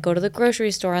dinner and I go to the grocery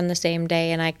store on the same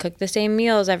day and I cook the same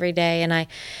meals every day and I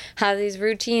have these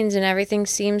routines and everything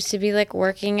seems to be like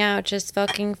working out just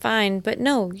fucking fine. But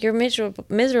no, you're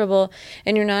miserable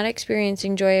and you're not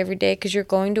experiencing joy every day because you're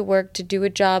going to work to do a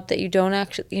job that you don't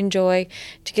actually enjoy,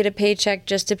 to get a paycheck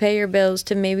just to pay your bills,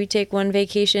 to maybe take one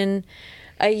vacation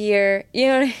a year. You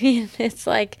know what I mean? It's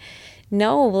like,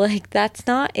 no, like that's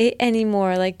not it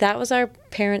anymore. Like that was our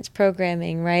parents'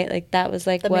 programming, right? Like that was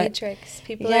like the Matrix.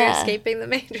 People are escaping the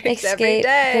Matrix every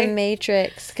day. The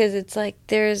Matrix, because it's like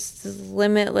there's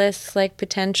limitless like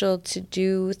potential to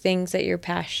do things that you're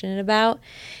passionate about,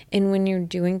 and when you're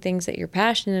doing things that you're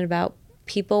passionate about,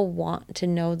 people want to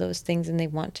know those things and they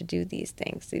want to do these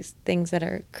things that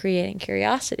are creating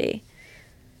curiosity.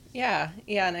 Yeah,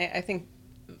 and I think,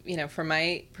 you know, from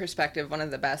my perspective, one of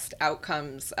the best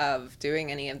outcomes of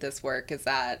doing any of this work is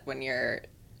that when you're,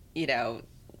 you know,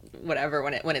 whatever,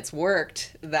 when it's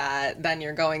worked, that then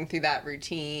you're going through that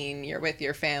routine, you're with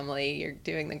your family, you're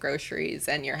doing the groceries,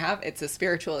 and it's a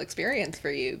spiritual experience for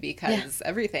you because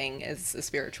everything is a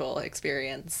spiritual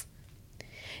experience.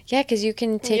 Yeah, because you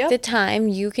can take the time,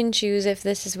 you can choose if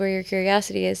this is where your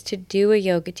curiosity is, to do a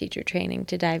yoga teacher training,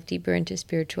 to dive deeper into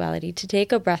spirituality, to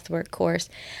take a breathwork course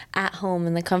at home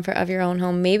in the comfort of your own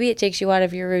home. Maybe it takes you out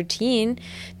of your routine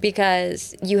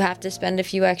because you have to spend a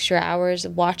few extra hours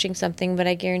watching something, but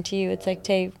I guarantee you it's like,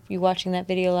 Tay, you watching that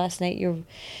video last night,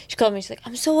 she called me, she's like,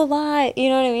 I'm so alive. You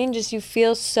know what I mean? Just you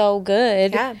feel so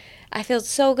good. Yeah. I feel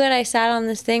so good. I sat on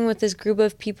this thing with this group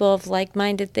of people of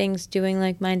like-minded things, doing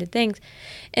like-minded things.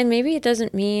 And maybe it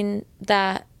doesn't mean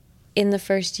that in the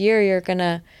first year you're going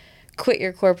to quit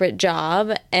your corporate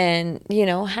job and, you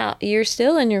know, how you're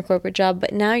still in your corporate job,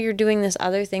 but now you're doing this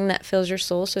other thing that fills your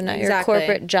soul. So now your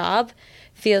corporate job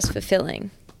feels fulfilling.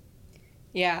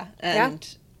 Yeah.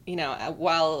 And you know,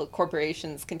 while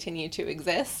corporations continue to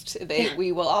exist,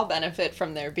 we will all benefit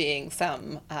from there being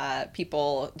some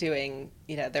people doing,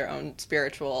 you know, their own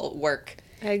spiritual work.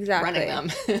 Exactly. Running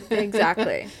them.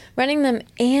 Exactly. Running them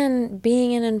and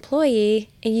being an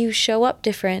employee, you show up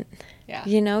different. Yeah.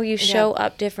 You know, you show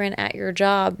up different at your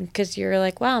job because you're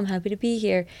like, wow, I'm happy to be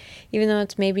here. Even though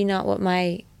it's maybe not what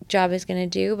my job is going to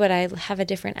do, but I have a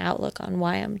different outlook on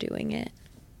why I'm doing it.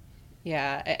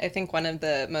 Yeah, I think one of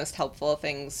the most helpful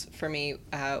things for me,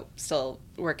 still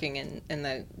working in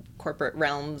the corporate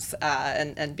realms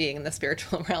and being in the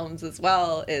spiritual realms as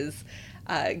well, is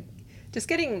just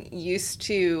getting used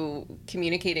to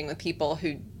communicating with people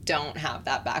who don't have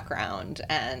that background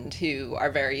and who are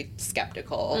very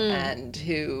skeptical and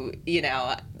who, you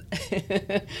know,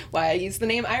 why I use the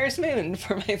name Iris Moon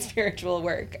for my spiritual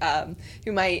work,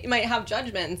 who might have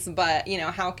judgments, but, you know,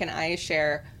 how can I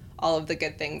share all of the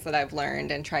good things that I've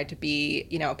learned and tried to be,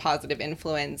 you know, a positive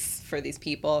influence for these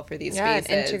people, for these spaces.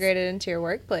 Yeah, integrate it into your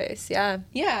workplace. Yeah.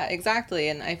 Yeah, exactly.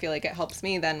 And I feel like it helps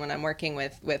me then when I'm working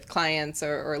with clients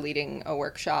or leading a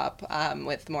workshop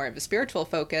with more of a spiritual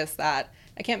focus, that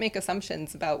I can't make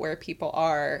assumptions about where people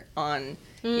are on,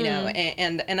 you know,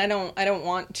 and I don't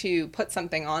want to put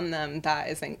something on them that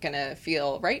isn't going to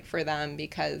feel right for them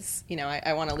because, you know,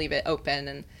 I want to leave it open.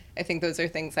 And I think those are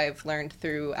things I've learned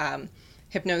through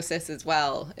hypnosis as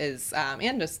well, is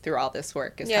and just through all this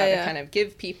work, is how to kind of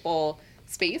give people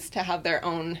space to have their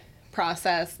own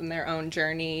process and their own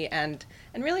journey and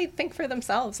really think for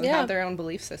themselves and have their own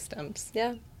belief systems.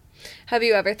 Yeah. Have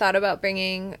you ever thought about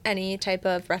bringing any type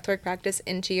of breathwork practice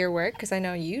into your work? Because I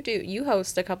know you do. You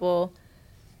host a couple.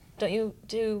 Don't you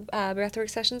do breathwork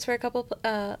sessions for a couple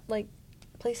like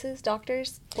places,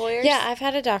 doctors, lawyers? Yeah, I've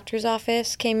had a doctor's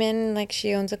office came in, like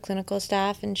she owns a clinical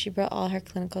staff and she brought all her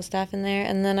clinical staff in there.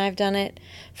 And then I've done it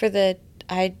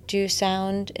I do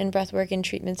sound and breathwork in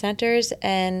treatment centers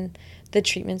and the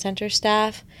treatment center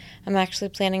staff. I'm actually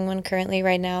planning one currently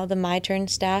right now. The My Turn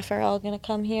staff are all going to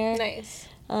come here. Nice.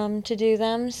 To do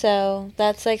them. So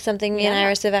that's like something me and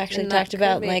Iris have actually talked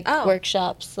about, like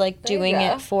workshops, like doing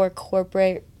it for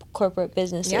corporate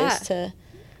businesses to...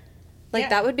 Like,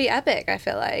 that would be epic, I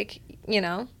feel like, you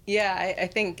know? Yeah, I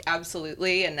think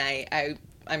absolutely, and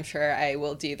I'm sure I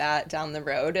will do that down the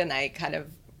road, and I kind of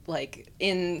like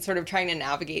in sort of trying to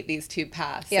navigate these two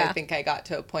paths, I think I got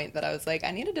to a point that I was like,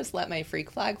 I need to just let my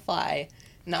freak flag fly.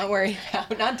 Not worry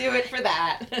about, not do it for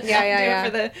that. Do it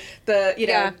for the you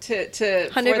know, to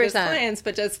 100%. For those clients,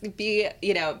 but just be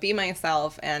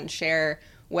myself and share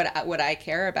what I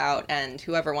care about, and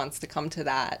whoever wants to come to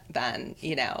that, then,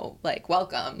 like,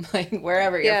 welcome, like,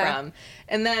 wherever you're from.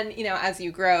 And then, as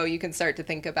you grow, you can start to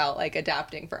think about, like,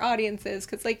 adapting for audiences,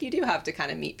 because, like, you do have to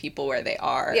kind of meet people where they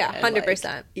are. Yeah, 100%.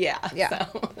 Like, yeah.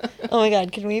 So. Oh my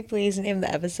God, can we please name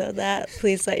the episode that?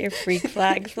 Please let your freak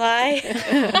flag fly.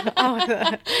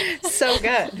 So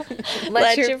good.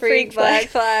 Let your freak flag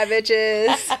fly,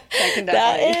 bitches.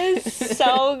 That is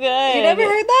so good. You never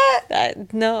heard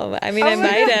that? No, I mean, I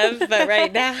might have, but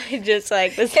right now I just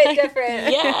like was like,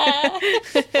 different. Yeah.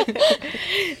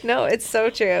 No, it's so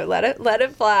true. Let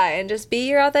it fly and just be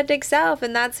your authentic self,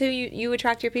 and that's who you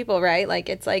attract your people, right? Like,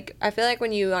 it's like, I feel like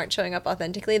when you aren't showing up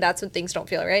authentically, that's when things don't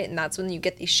feel right, and that's when you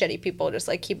get these shitty people just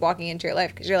like keep walking into your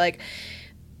life, because you're like,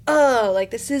 oh,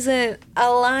 like, this isn't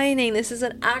aligning, this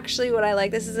isn't actually what I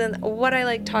like, this isn't what I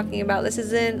like talking about, this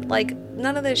isn't, like,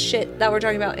 none of this shit that we're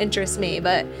talking about interests me.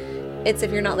 But it's,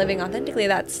 if you're not living authentically,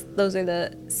 those are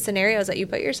the scenarios that you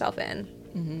put yourself in.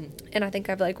 Mm-hmm. And I think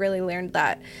I've, like, really learned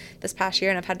that this past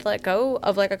year, and I've had to let go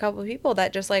of, like, a couple of people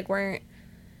that just, like, weren't,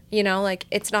 like,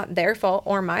 it's not their fault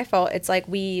or my fault, it's like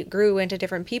we grew into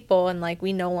different people, and, like,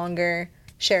 we no longer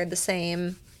shared the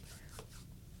same,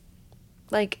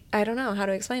 like, I don't know how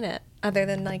to explain it other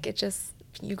than, like, it just,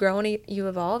 you grow and you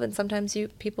evolve, and sometimes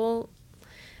people,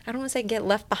 I don't want to say get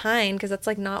left behind, because that's,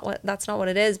 like, that's not what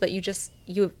it is, but you just,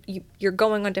 you're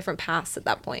going on different paths at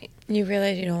that point. You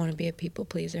realize you don't want to be a people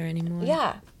pleaser anymore.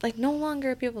 Yeah, like, no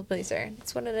longer a people pleaser.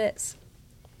 That's what it is.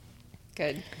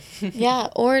 Good. Yeah,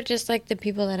 or just, like, the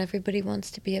people that everybody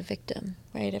wants to be a victim,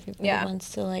 right? Everybody wants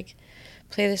to, like,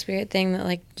 play this weird thing that,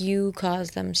 like, you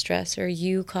cause them stress or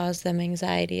you cause them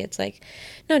anxiety. It's like,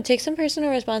 no, take some personal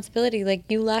responsibility. Like,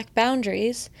 you lack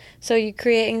boundaries, so you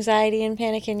create anxiety and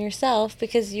panic in yourself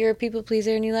because you're a people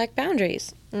pleaser and you lack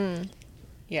boundaries.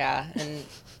 Yeah, and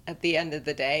at the end of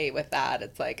the day with that,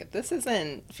 it's like, if this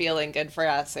isn't feeling good for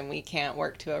us and we can't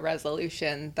work to a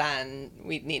resolution, then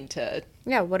we need to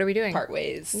what are we doing? Part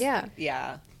ways.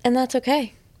 Yeah. And that's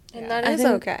okay. And that is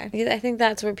okay. I think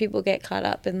that's where people get caught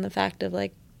up in the fact of,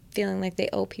 like, feeling like they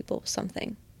owe people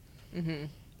something. Mm-hmm.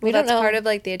 Well, that's part of,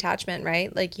 like, the attachment,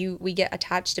 right? Like, we get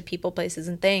attached to people, places,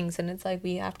 and things, and it's like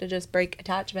we have to just break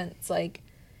attachments. Like,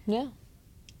 let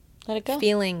it go.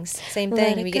 Feelings, same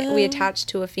thing. We attach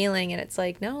to a feeling, and it's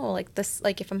like, no, like, this,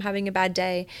 like, if I'm having a bad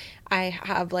day, I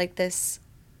have, like, this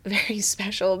very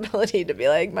special ability to be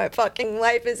like, my fucking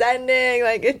life is ending,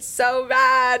 like, it's so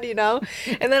bad, and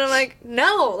then I'm like,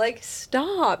 no, like,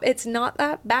 stop, it's not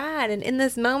that bad, and in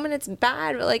this moment it's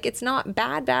bad, but, like, it's not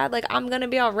bad, like, I'm gonna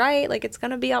be all right, like, it's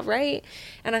gonna be all right.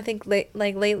 And I think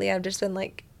lately I've just been,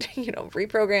 like,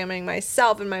 reprogramming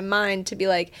myself and my mind to be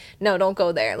like, no, don't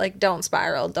go there, like, don't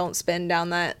spiral, don't spin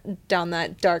down that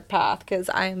dark path, because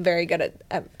I am very good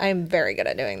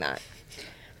at doing that.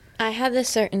 I have this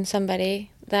certain somebody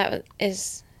that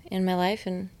is in my life,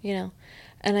 and and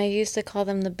I used to call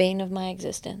them the bane of my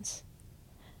existence,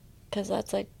 because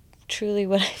that's, like, truly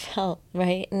what I felt,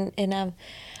 right? And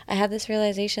I had this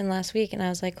realization last week, and I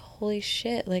was like, holy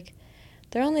shit, like,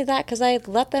 they're only that because I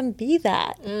let them be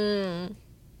that.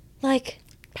 Like,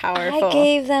 powerful. I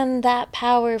gave them that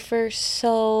power for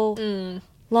so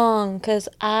long because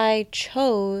I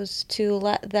chose to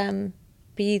let them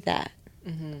be that.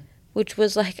 Mm-hmm. Which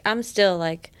was, like, I'm still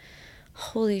like,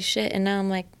 holy shit. And now I'm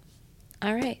like,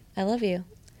 all right, I love you.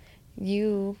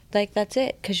 You, like, that's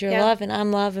it, because you're love and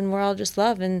I'm love and we're all just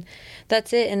love, and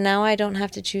that's it. And now I don't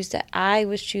have to choose to, I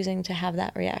was choosing to have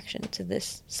that reaction to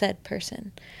this said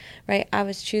person, right? I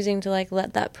was choosing to, like,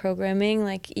 let that programming,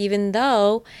 like, even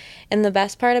though, and the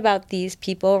best part about these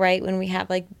people, right, when we have,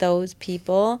 like, those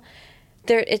people,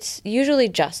 it's usually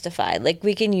justified. Like,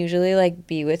 we can usually, like,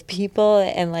 be with people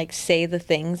and, like, say the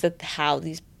things that how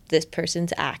this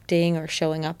person's acting or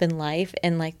showing up in life,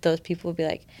 and, like, those people will be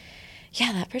like,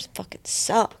 yeah, that person fucking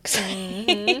sucks.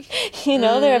 Mm-hmm.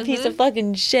 They're a piece of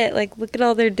fucking shit. Like, look at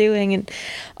all they're doing and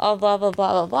all blah, blah,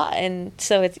 blah, blah, blah. And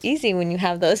so it's easy when you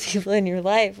have those people in your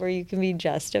life where you can be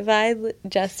justifiably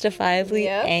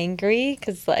angry,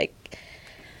 because, like,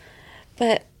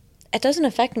 but it doesn't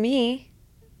affect me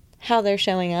how they're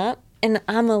showing up, and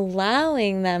I'm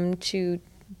allowing them to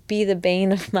be the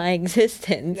bane of my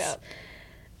existence. Yep.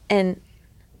 And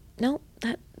no,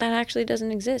 that actually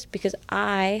doesn't exist, because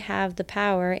I have the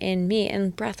power in me,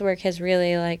 and breathwork has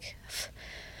really, like,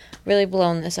 really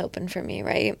blown this open for me,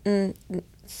 right? And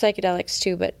psychedelics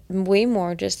too, but way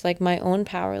more just like my own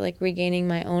power, like regaining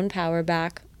my own power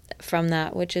back from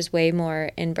that, which is way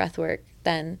more in breath work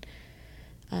than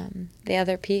the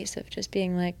other piece of just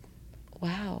being like,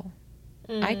 wow,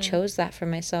 I chose that for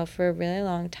myself for a really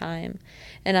long time,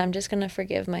 and I'm just going to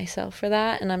forgive myself for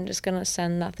that, and I'm just going to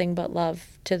send nothing but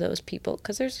love to those people,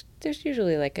 because there's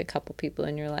usually like a couple people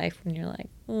in your life when you're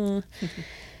like,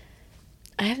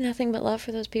 I have nothing but love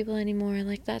for those people anymore,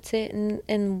 like that's it.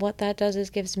 And what that does is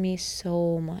gives me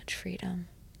so much freedom.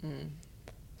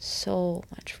 So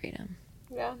much freedom.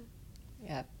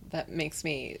 Yeah, that makes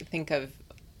me think of,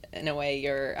 in a way,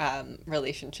 your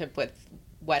relationship with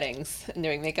weddings and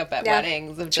doing makeup at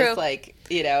weddings, of just like,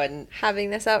 you know, and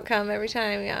having this outcome every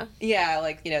time.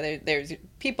 Like, you know, there's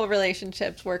people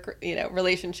relationships, work, you know,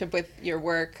 relationship with your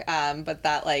work, but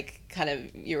that, like, kind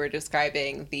of, you were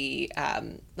describing the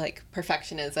like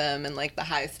perfectionism and like the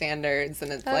high standards,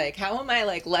 and it's like, how am I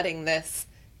like letting this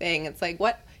thing, it's like,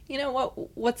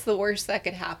 what's the worst that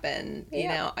could happen? You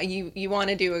know, you want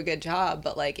to do a good job,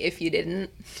 but like, if you didn't,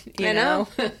 you know.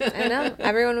 I know.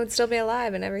 Everyone would still be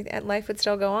alive and life would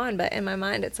still go on. But in my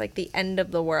mind, it's like the end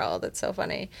of the world. It's so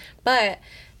funny. But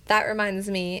that reminds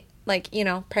me, like, you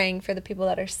know, praying for the people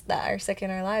that are sick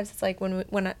in our lives. It's like when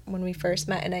we first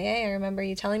met in AA, I remember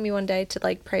you telling me one day to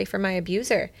like pray for my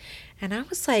abuser. And I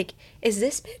was like, is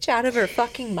this bitch out of her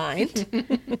fucking mind?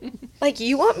 Like,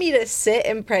 you want me to sit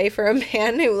and pray for a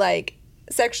man who, like,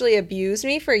 sexually abused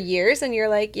me for years? And you're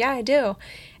like, yeah, I do.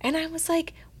 And I was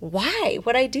like, why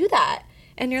would I do that?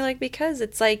 And you're like, because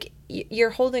it's like you're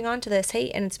holding on to this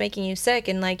hate and it's making you sick.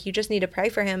 And, like, you just need to pray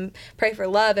for him, pray for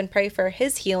love, and pray for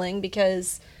his healing,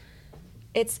 because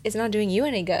it's not doing you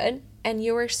any good. And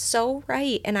you were so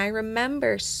right. And I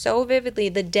remember so vividly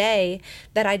the day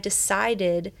that I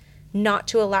decided not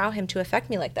to allow him to affect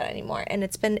me like that anymore. And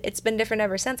it's been different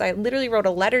ever since. I literally wrote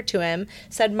a letter to him,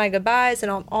 said my goodbyes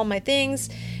and all my things,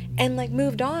 and like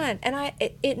moved on. And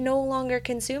it no longer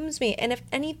consumes me. And if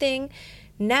anything,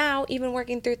 now, even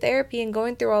working through therapy and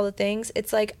going through all the things,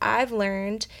 it's like I've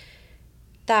learned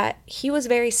that he was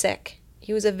very sick.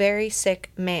 He was a very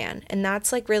sick man. And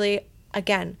that's like really,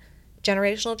 again,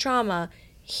 generational trauma.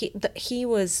 He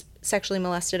was sexually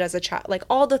molested as a child, like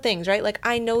all the things, right? Like,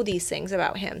 I know these things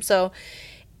about him. So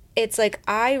it's like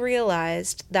I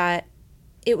realized that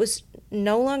it was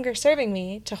no longer serving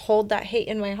me to hold that hate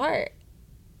in my heart.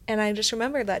 And I just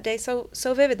remember that day so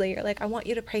vividly. You're like, I want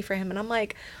you to pray for him. And I'm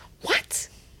like, what?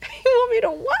 You want me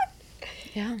to what?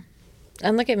 Yeah.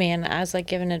 And look at me, and I was like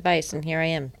giving advice, and here I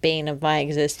am, bane of my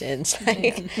existence.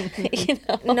 Like, you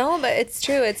know. No, but it's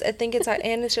true. I think it's,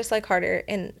 and it's just like harder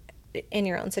in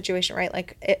your own situation, right?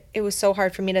 Like it was so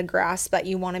hard for me to grasp that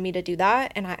you wanted me to do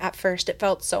that. And at first it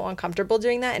felt so uncomfortable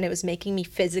doing that. And it was making me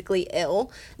physically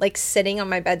ill, like sitting on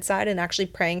my bedside and actually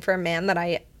praying for a man that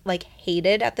I like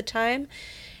hated at the time.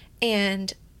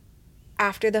 And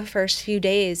after the first few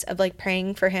days of like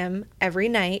praying for him every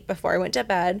night before I went to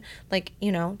bed, like,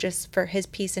 you know, just for his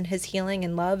peace and his healing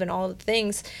and love and all the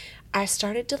things, I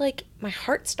started to like, my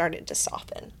heart started to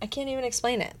soften. I can't even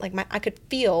explain it. Like I could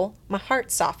feel my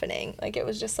heart softening. Like it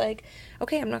was just like,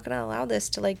 okay, I'm not going to allow this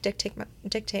to like dictate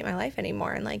my life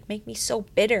anymore and like make me so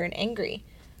bitter and angry.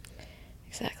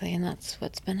 Exactly. And that's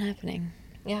what's been happening.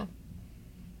 Yeah.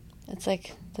 It's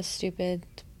like the stupid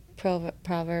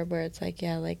proverb where it's like,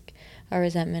 yeah, like our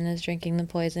resentment is drinking the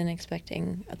poison,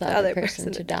 expecting the other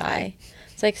person to die.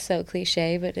 It's like so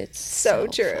cliche, but it's so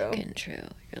true. Fucking true.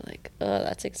 You're like, oh,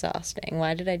 that's exhausting.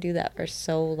 Why did I do that for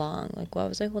so long? Like, what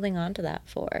was I holding on to that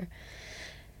for?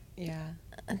 Yeah.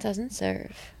 It doesn't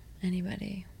serve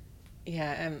anybody.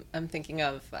 Yeah, I'm thinking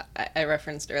of, I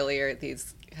referenced earlier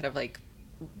these kind of like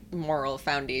moral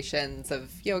foundations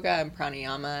of yoga and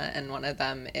pranayama, and one of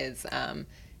them is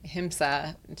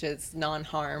ahimsa, which is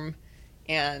non-harm.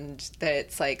 And that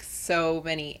it's like so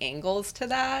many angles to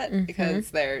that,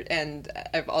 because and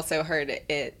I've also heard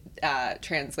it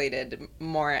translated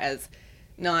more as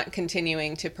not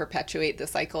continuing to perpetuate the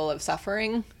cycle of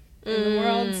suffering in the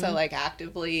world. So like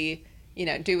actively, you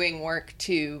know, doing work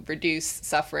to reduce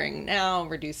suffering now,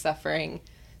 reduce suffering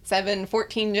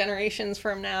 14 generations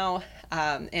from now.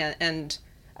 And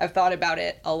I've thought about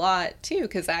it a lot too,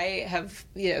 because I have,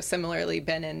 you know, similarly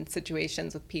been in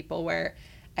situations with people where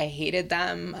I hated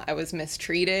them, I was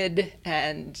mistreated,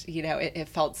 and, you know, it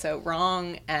felt so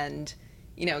wrong. And,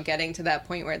 you know, getting to that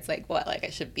point where it's like, what, like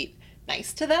I should be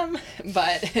nice to them?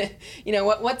 But, you know,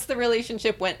 what's the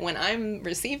relationship when I'm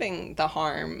receiving the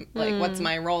harm? Like, what's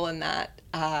my role in that?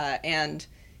 And,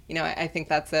 you know, I think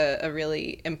that's a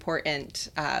really important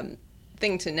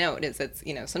thing to note, is it's,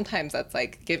 you know, sometimes that's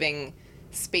like giving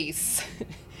space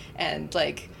and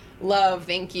like love,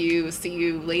 thank you, see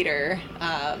you later.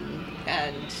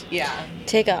 And yeah.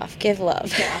 Take off, give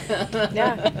love. Yeah.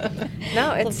 Yeah.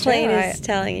 No, it's The plane true. is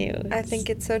telling you. I think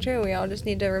it's so true. We all just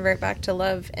need to revert back to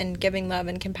love and giving love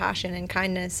and compassion and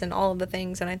kindness and all of the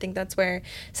things. And I think that's where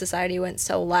society went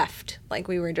so left. Like,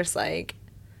 we were just like,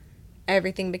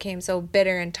 everything became so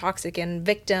bitter and toxic and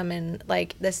victim and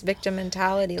like this victim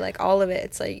mentality, like all of it.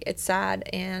 It's like, it's sad.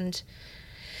 And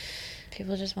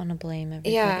people just want to blame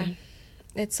everybody. yeah.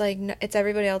 It's like, it's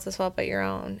everybody else's fault but your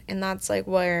own. And that's like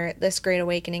where this great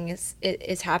awakening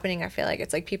is happening. I feel like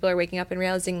it's like people are waking up and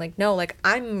realizing like, no, like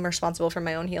I'm responsible for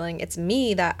my own healing. It's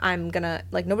me that I'm gonna,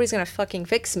 like, nobody's gonna fucking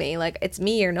fix me. Like, it's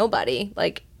me or nobody.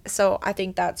 Like, so I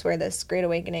think that's where this great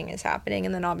awakening is happening.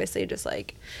 And then obviously just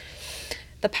like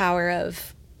the power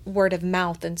of word of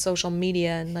mouth and social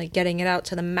media and like getting it out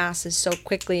to the masses so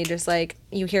quickly. Just like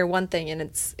you hear one thing and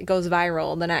it goes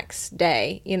viral the next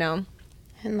day, you know?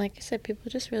 And like I said, people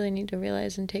just really need to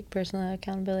realize and take personal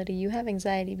accountability. You have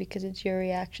anxiety because it's your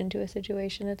reaction to a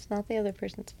situation. It's not the other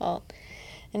person's fault.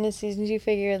 And as soon as you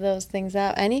figure those things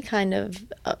out, any kind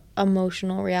of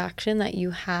emotional reaction that you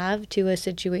have to a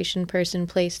situation, person,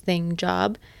 place, thing,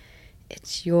 job,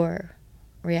 it's your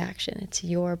reaction. It's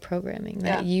your programming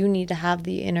that you need to have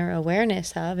the inner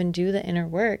awareness of and do the inner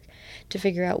work to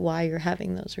figure out why you're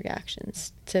having those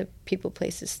reactions to people,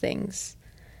 places, things.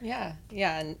 Yeah,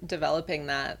 and developing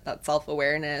that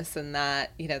self-awareness and that,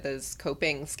 you know, those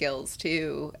coping skills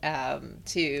too, you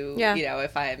know,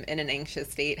 if I'm in an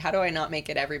anxious state, how do I not make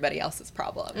it everybody else's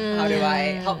problem? How do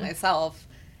I help myself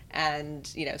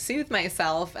and, you know, soothe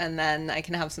myself, and then I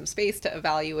can have some space to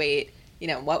evaluate, you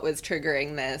know, what was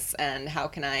triggering this and how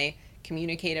can I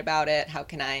communicate about it? How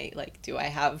can I, like, do I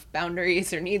have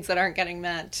boundaries or needs that aren't getting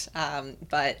met?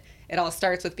 But it all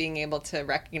starts with being able to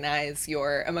recognize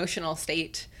your emotional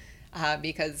state,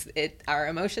 because our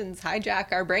emotions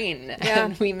hijack our brain,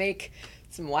 and we make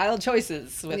some wild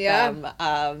choices with them.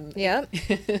 I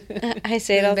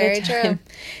say it all the time.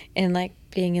 And like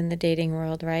being in the dating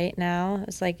world right now,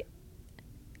 it's like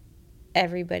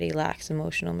everybody lacks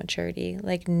emotional maturity.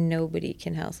 Like nobody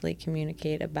can healthily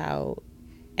communicate about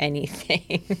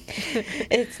anything.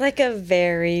 It's like a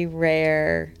very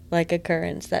rare like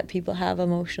occurrence that people have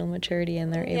emotional maturity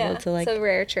and they're able to like, it's a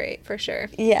rare trait for sure.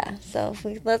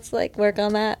 Let's like work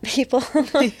on that, people.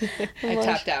 I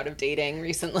tapped out of dating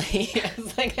recently. I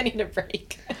was like, I need a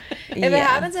break. If it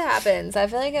happens, it happens. I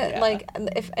feel like like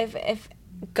if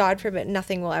God forbid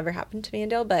nothing will ever happen to me and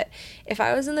Dale, but if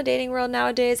I was in the dating world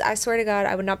nowadays, I swear to God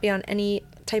I would not be on any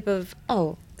type of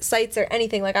sites or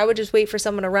anything. Like I would just wait for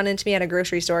someone to run into me at a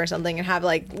grocery store or something and have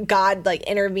like God like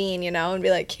intervene, you know, and be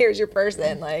like, here's your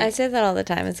person. Like I say that all the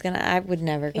time. I would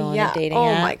never go on a dating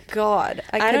app. Oh my God.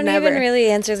 I don't even really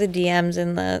answer the DMs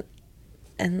in the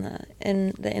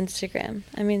Instagram.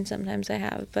 I mean, sometimes I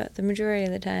have, but the majority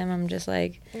of the time I'm just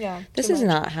like, this is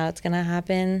not how it's gonna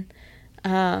happen.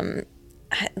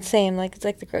 Same, like it's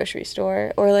like the grocery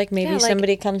store, or like maybe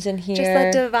somebody comes in here, just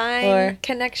that divine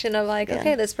connection of like,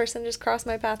 okay, this person just crossed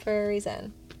my path for a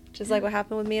reason, just like what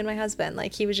happened with me and my husband.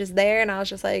 Like he was just there and I was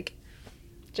just like,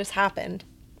 just happened.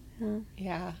 I'm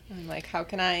like, how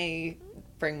can I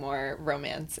bring more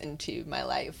romance into my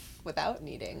life without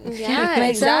needing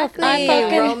exactly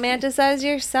romanticize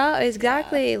yourself.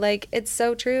 Exactly. Like it's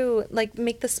so true. Like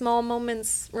make the small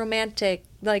moments romantic.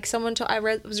 Like someone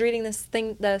was reading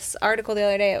this article the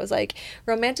other day. It was like,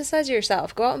 romanticize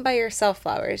yourself. Go out and buy yourself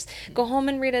flowers. Go home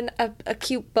and read a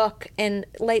cute book and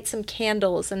light some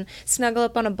candles and snuggle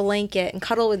up on a blanket and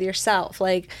cuddle with yourself.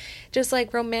 Like, just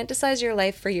like romanticize your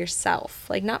life for yourself,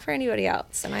 like not for anybody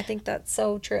else. And I think that's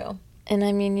so true. And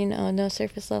I mean, you know, no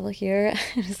surface level here. I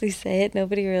honestly say it.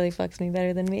 Nobody really fucks me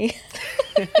better than me.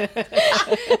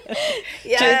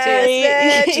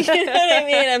 Yes, bitch. You know what I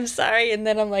mean? I'm sorry. And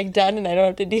then I'm like done and I don't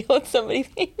have to deal with somebody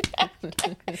being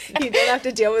You don't have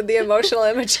to deal with the emotional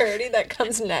immaturity that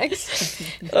comes next.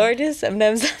 Or just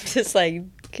sometimes I'm just like,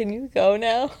 can you go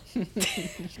now? You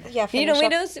know,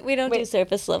 we don't do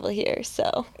surface level here,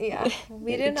 so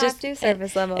we did not do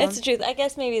surface level. It's the truth. I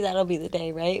guess maybe that'll be the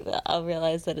day, right? I'll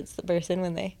realize that it's the person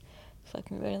when they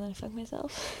fuck me better than I fuck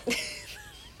myself.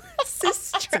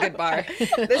 That's a good bar.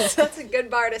 That's a good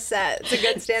bar to set. It's a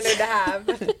good standard to have.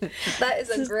 That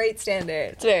is a great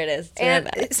standard. It's where it is. And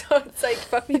so it's like,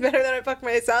 fuck me better than I fuck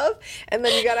myself, and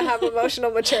then you gotta have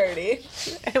emotional maturity,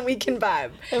 and we can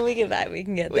vibe. We can get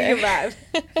there. We can vibe.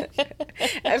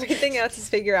 Everything else is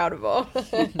figure outable.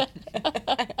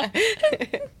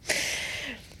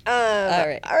 All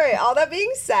right. All that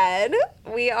being said,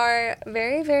 we are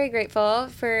very, very grateful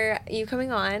for you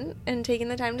coming on and taking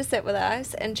the time to sit with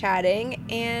us and chatting.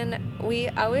 And we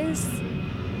always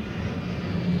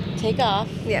take off.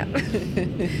 Yeah.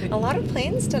 A lot of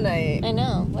planes tonight. I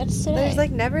know. What's today? There's like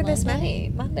never this many.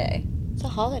 Monday. It's a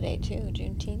holiday too,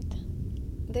 Juneteenth.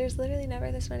 There's literally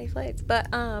never this many flights. But,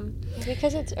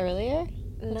 because it's earlier?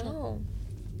 no.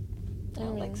 I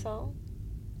don't think so.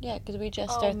 Yeah, because we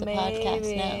just start the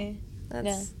podcast now.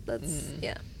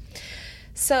 Yeah.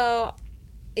 So,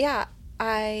 yeah,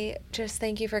 I just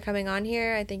thank you for coming on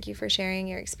here. I thank you for sharing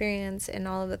your experience and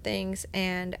all of the things.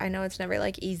 And I know it's never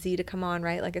like easy to come on,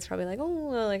 right? Like it's probably like, oh,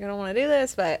 like I don't want to do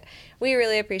this, but we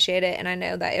really appreciate it. And I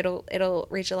know that it'll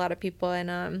reach a lot of people.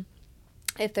 And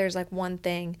if there's like one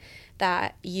thing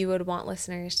that you would want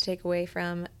listeners to take away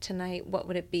from tonight, what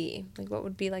would it be? Like what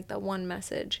would be like the one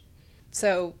message?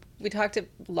 So we talked a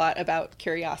lot about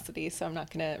curiosity, so I'm not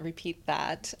going to repeat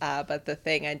that. But the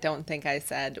thing I don't think I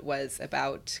said was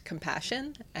about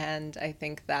compassion. And I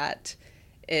think that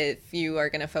if you are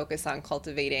going to focus on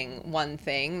cultivating one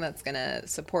thing that's going to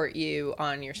support you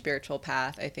on your spiritual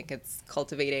path, I think it's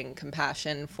cultivating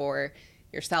compassion for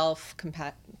yourself,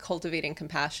 cultivating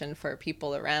compassion for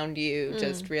people around you,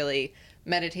 just really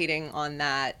meditating on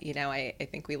that. You know, I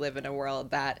think we live in a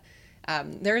world that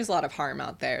there is a lot of harm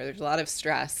out there. There's a lot of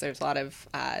stress. There's a lot of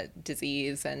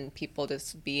disease and people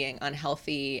just being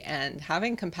unhealthy. And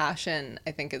having compassion,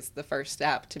 I think, is the first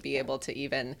step to be able to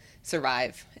even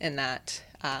survive in that.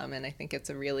 And I think it's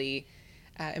a really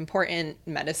important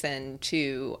medicine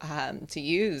to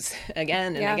use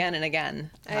again and again and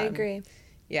again. I agree.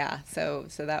 Yeah. So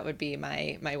that would be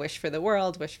my wish for the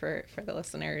world, wish for the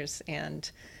listeners,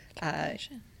 and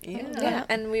Yeah,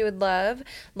 and we would love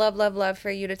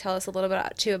for you to tell us a little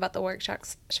bit too about the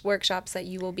workshops that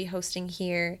you will be hosting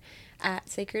here at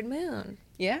Sacred Moon.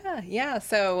 Yeah.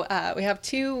 So we have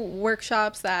 2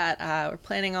 workshops that I'm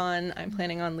planning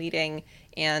on leading,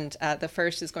 and the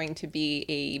first is going to be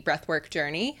a breathwork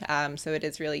journey. So it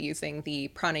is really using the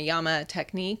pranayama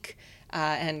technique.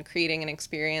 And creating an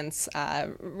experience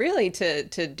really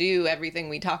to do everything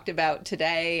we talked about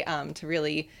today, to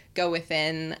really go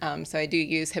within. So I do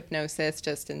use hypnosis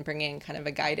just in bringing kind of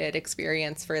a guided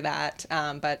experience for that.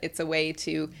 But it's a way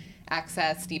to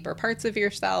access deeper parts of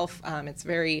yourself. It's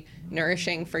very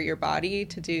nourishing for your body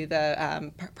to do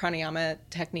the pranayama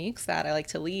techniques that I like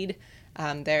to lead.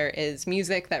 There is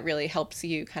music that really helps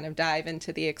you kind of dive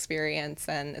into the experience,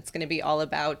 and it's going to be all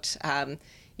about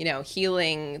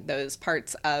healing those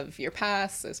parts of your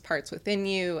past, those parts within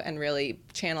you, and really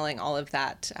channeling all of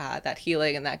that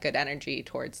healing and that good energy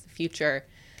towards the future.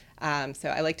 So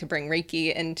I like to bring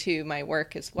Reiki into my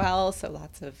work as well. So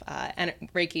lots of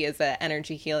Reiki is an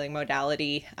energy healing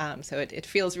modality. So it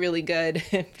feels really good.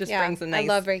 It just brings a nice, I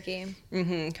love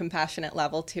Reiki. Compassionate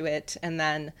level to it. And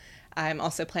then I'm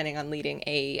also planning on leading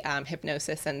a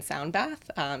hypnosis and sound bath.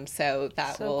 So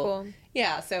cool.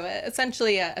 Yeah, so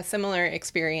essentially a similar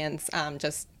experience,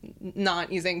 just not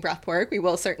using breath work. We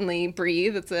will certainly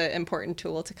breathe. It's an important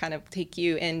tool to kind of take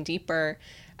you in deeper.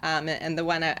 And the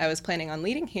one I was planning on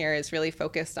leading here is really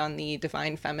focused on the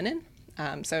divine feminine.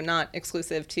 So not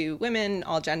exclusive to women,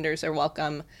 all genders are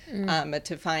welcome, but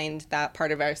to find that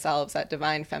part of ourselves, that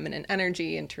divine feminine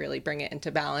energy, and to really bring it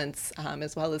into balance,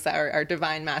 as well as our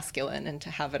divine masculine, and to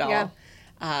have it all.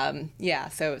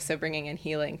 So bringing in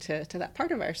healing to that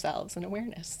part of ourselves and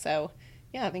awareness. So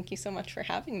thank you so much for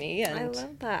having me. And I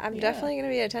love that. I'm definitely going to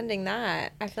be attending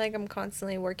that. I feel like I'm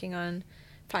constantly working on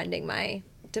finding my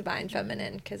divine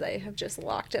feminine, because I have just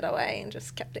locked it away and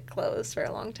just kept it closed for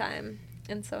a long time.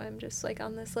 And so I'm just like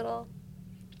on this little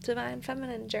divine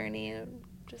feminine journey, and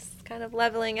just kind of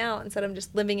leveling out instead of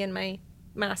just living in my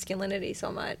masculinity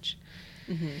so much.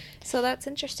 So that's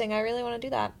interesting. I really want to do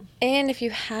that. And if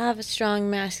you have a strong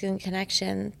masculine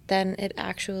connection, then it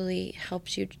actually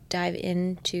helps you dive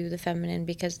into the feminine,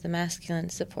 because the masculine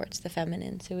supports the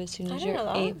feminine. So as soon as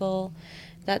you're able,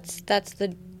 that's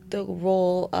the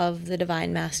role of the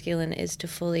divine masculine, is to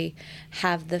fully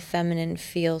have the feminine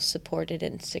feel supported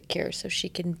and secure, so she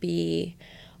can be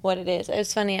what it is. It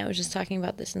was funny, I was just talking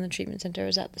about this in the treatment center I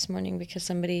was at this morning, because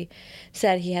somebody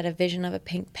said he had a vision of a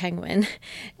pink penguin,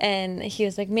 and he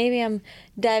was like, maybe I'm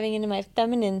diving into my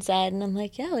feminine side. And I'm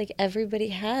like, yeah, like everybody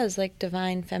has like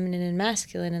divine feminine and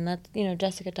masculine, and that's,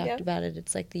 Jessica talked about it.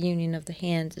 It's like the union of the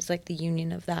hands. It's like the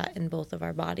union of that in both of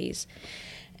our bodies.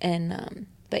 And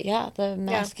but the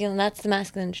masculine, that's the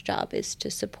masculine's job, is to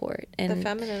support. And the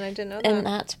feminine, I didn't know that. And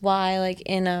that's why, like,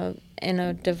 in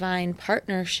a divine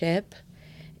partnership,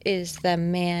 is the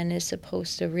man is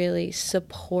supposed to really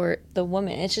support the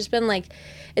woman. It's just been like,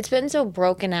 it's been so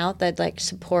broken out that like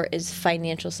support is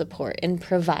financial support and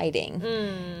providing,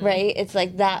 right? It's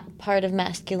like that part of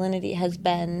masculinity has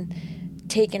been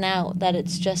taken out, that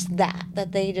it's just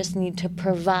that they just need to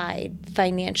provide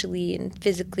financially and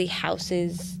physically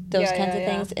houses, those kinds of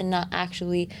things, and not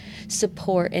actually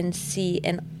support and see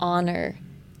and honor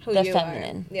Who the you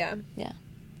feminine. Are. Yeah. Yeah.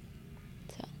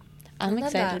 So I'm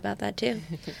excited about that too.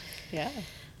 Yeah.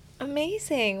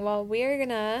 Amazing. Well, we're going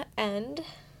to end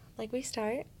like we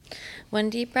start. One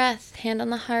deep breath, hand on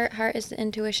the heart. Heart is the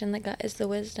intuition, the gut is the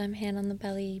wisdom. Hand on the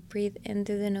belly, breathe in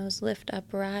through the nose, lift up,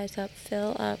 rise up,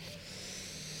 fill up.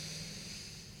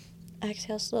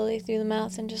 Exhale slowly through the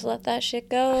mouth and just let that shit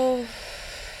go.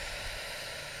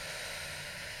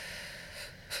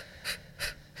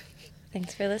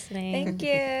 Thanks for listening. Thank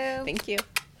you. Thank you.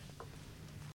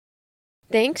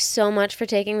 Thanks so much for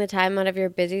taking the time out of your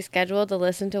busy schedule to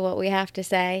listen to what we have to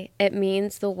say. It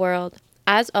means the world.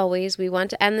 As always, we want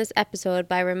to end this episode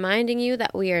by reminding you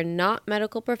that we are not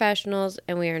medical professionals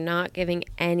and we are not giving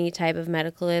any type of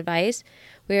medical advice.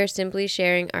 We are simply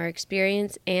sharing our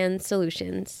experience and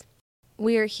solutions.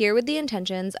 We are here with the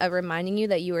intentions of reminding you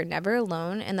that you are never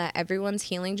alone and that everyone's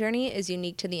healing journey is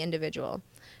unique to the individual.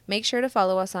 Make sure to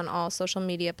follow us on all social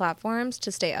media platforms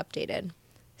to stay updated.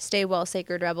 Stay well,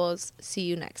 Sacred Rebels. See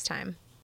you next time.